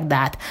stuff like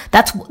that.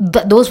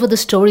 Those were the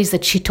stories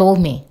that she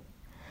told me.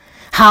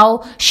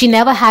 How she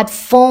never had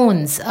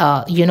phones,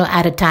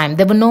 at a time.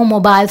 There were no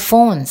mobile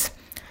phones.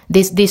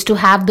 They used to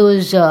have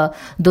those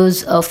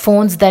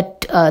phones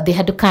that they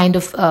had to kind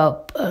of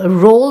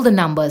roll the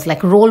numbers,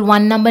 like roll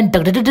one number and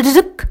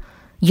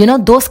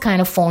those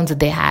kind of phones that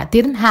they had. They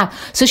didn't have.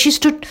 So she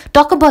used to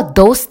talk about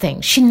those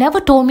things. She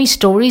never told me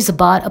stories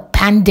about a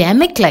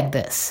pandemic like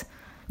this,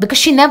 because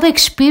she never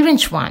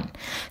experienced one.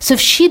 So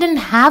if she didn't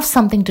have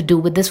something to do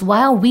with this,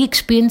 why are we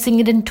experiencing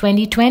it in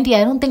 2020?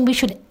 I don't think we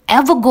should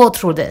ever go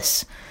through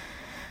this.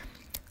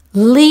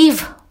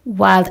 Leave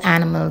wild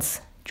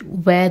animals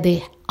where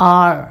they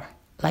are.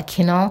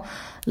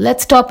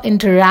 Let's stop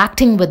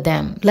interacting with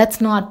them. Let's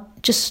not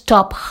just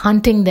stop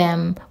hunting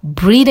them,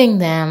 breeding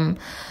them.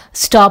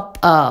 Stop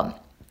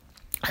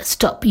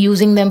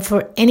using them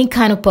for any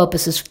kind of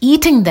purposes,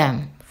 eating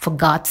them, for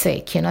God's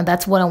sake.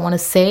 That's what I want to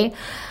say.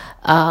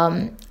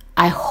 I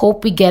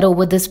hope we get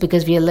over this,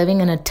 because we are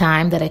living in a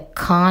time that I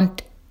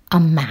can't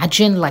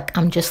imagine.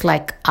 I'm just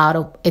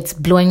it's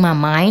blowing my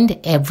mind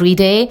every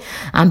day.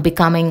 I'm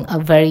becoming a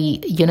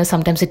very,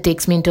 sometimes it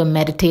takes me into a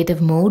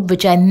meditative mood,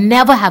 which I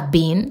never have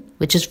been,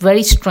 which is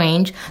very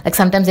strange.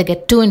 Sometimes I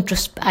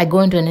go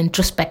into an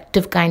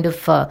introspective kind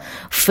of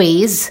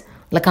phase.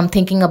 I'm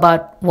thinking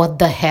about what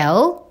the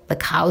hell,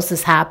 how is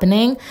this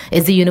happening?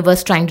 Is the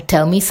universe trying to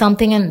tell me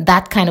something? And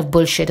that kind of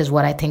bullshit is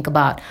what I think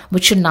about,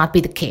 which should not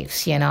be the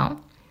case,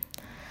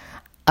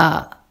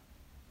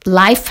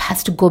 Life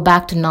has to go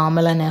back to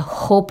normal, and I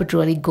hope it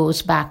really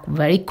goes back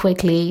very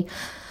quickly.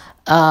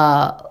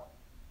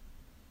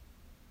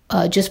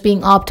 Just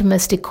being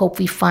optimistic, hope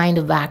we find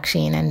a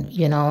vaccine, and,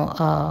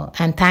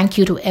 and thank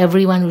you to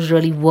everyone who's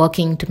really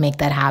working to make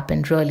that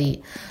happen,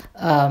 really.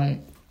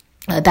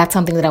 That's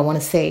something that I want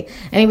to say.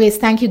 Anyways,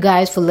 thank you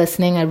guys for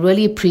listening. I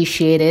really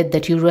appreciate it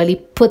that you really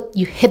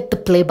you hit the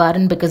play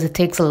button, because it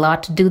takes a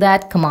lot to do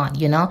that. Come on,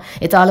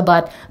 it's all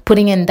about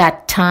putting in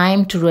that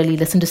time to really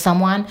listen to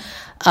someone.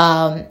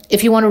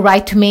 If you want to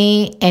write to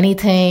me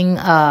anything,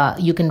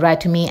 you can write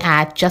to me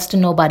at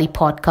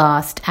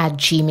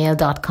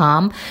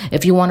justanobodypodcast@gmail.com.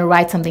 If you want to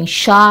write something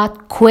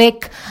short,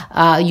 quick,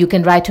 you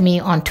can write to me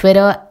on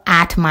Twitter.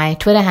 My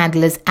Twitter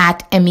handle is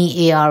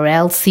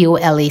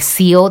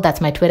 @MEARLCOLACO. That's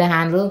my Twitter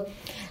handle.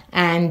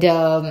 And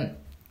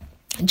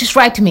just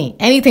write to me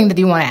anything that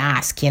you want to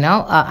ask.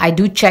 I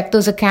do check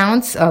those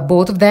accounts,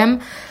 both of them.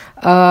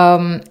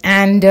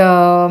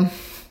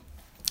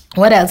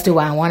 What else do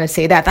I want to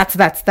say? That's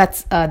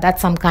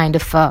some kind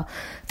of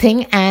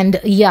thing. And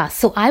yeah,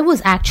 so I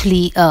was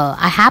actually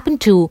I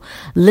happened to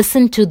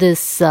listen to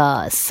this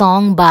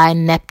song by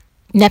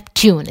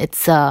Neptune.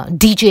 It's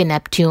DJ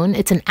Neptune.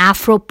 It's an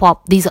Afro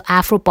pop. These are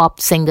Afro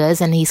pop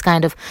singers, and he's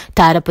kind of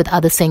tied up with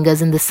other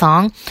singers in the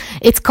song.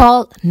 It's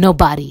called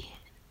Nobody,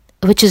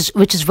 which is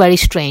very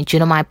strange.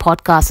 My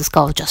podcast is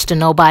called Just a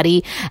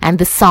Nobody, and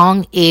the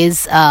song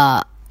is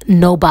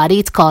Nobody.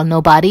 It's called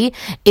Nobody.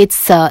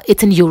 It's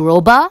in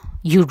Yoruba.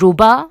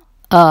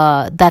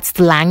 That's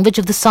the language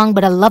of the song,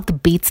 but I love the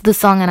beats of the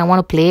song, and I want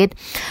to play it.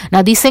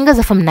 Now, these singers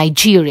are from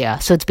Nigeria,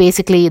 so it's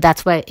basically,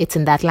 that's why it's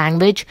in that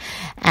language.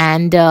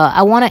 And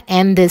I want to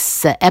end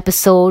this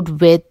episode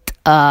with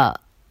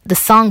the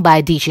song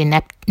by DJ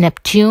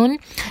Neptune.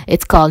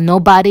 It's called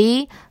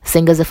Nobody.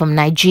 Singers are from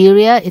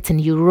Nigeria. It's in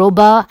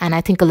Yoruba, and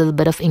I think a little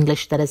bit of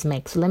English that is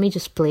mixed. So let me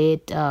just play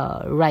it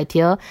right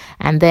here,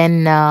 and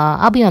then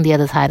I'll be on the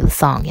other side of the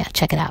song. Yeah,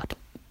 check it out.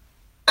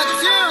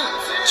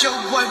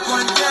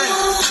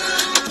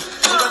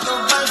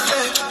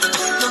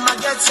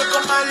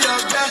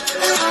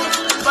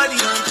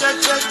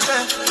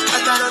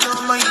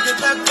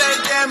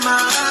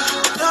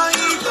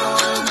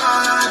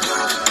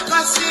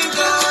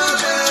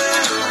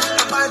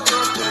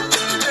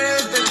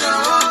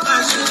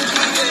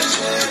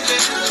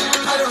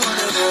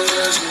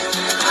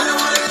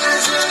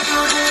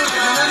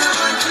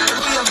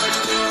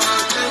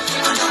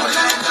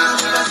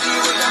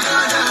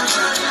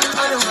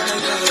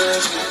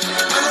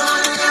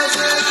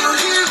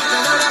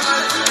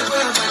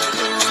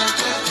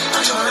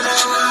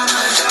 I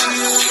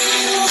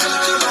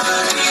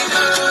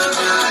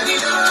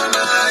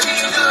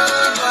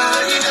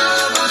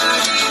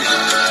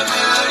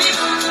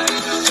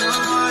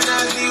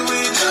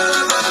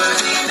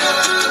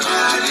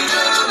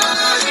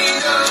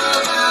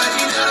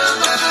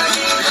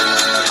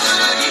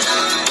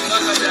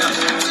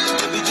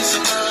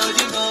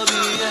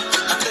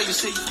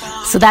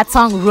So that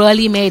song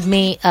really made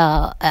me,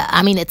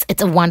 I mean,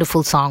 it's a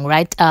wonderful song,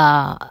 right?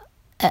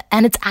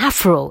 And it's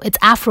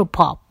Afro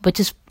pop, which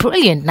is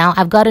brilliant. Now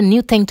I've got a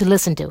new thing to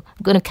listen to.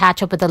 I'm going to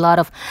catch up with a lot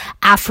of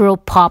Afro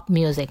pop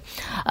music.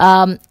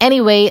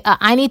 Anyway,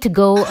 I need to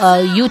go.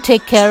 You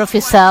take care of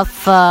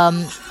yourself.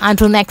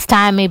 Until next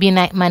time, maybe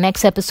my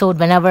next episode,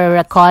 whenever I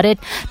record it.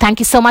 Thank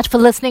you so much for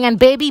listening. And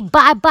baby,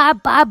 bye.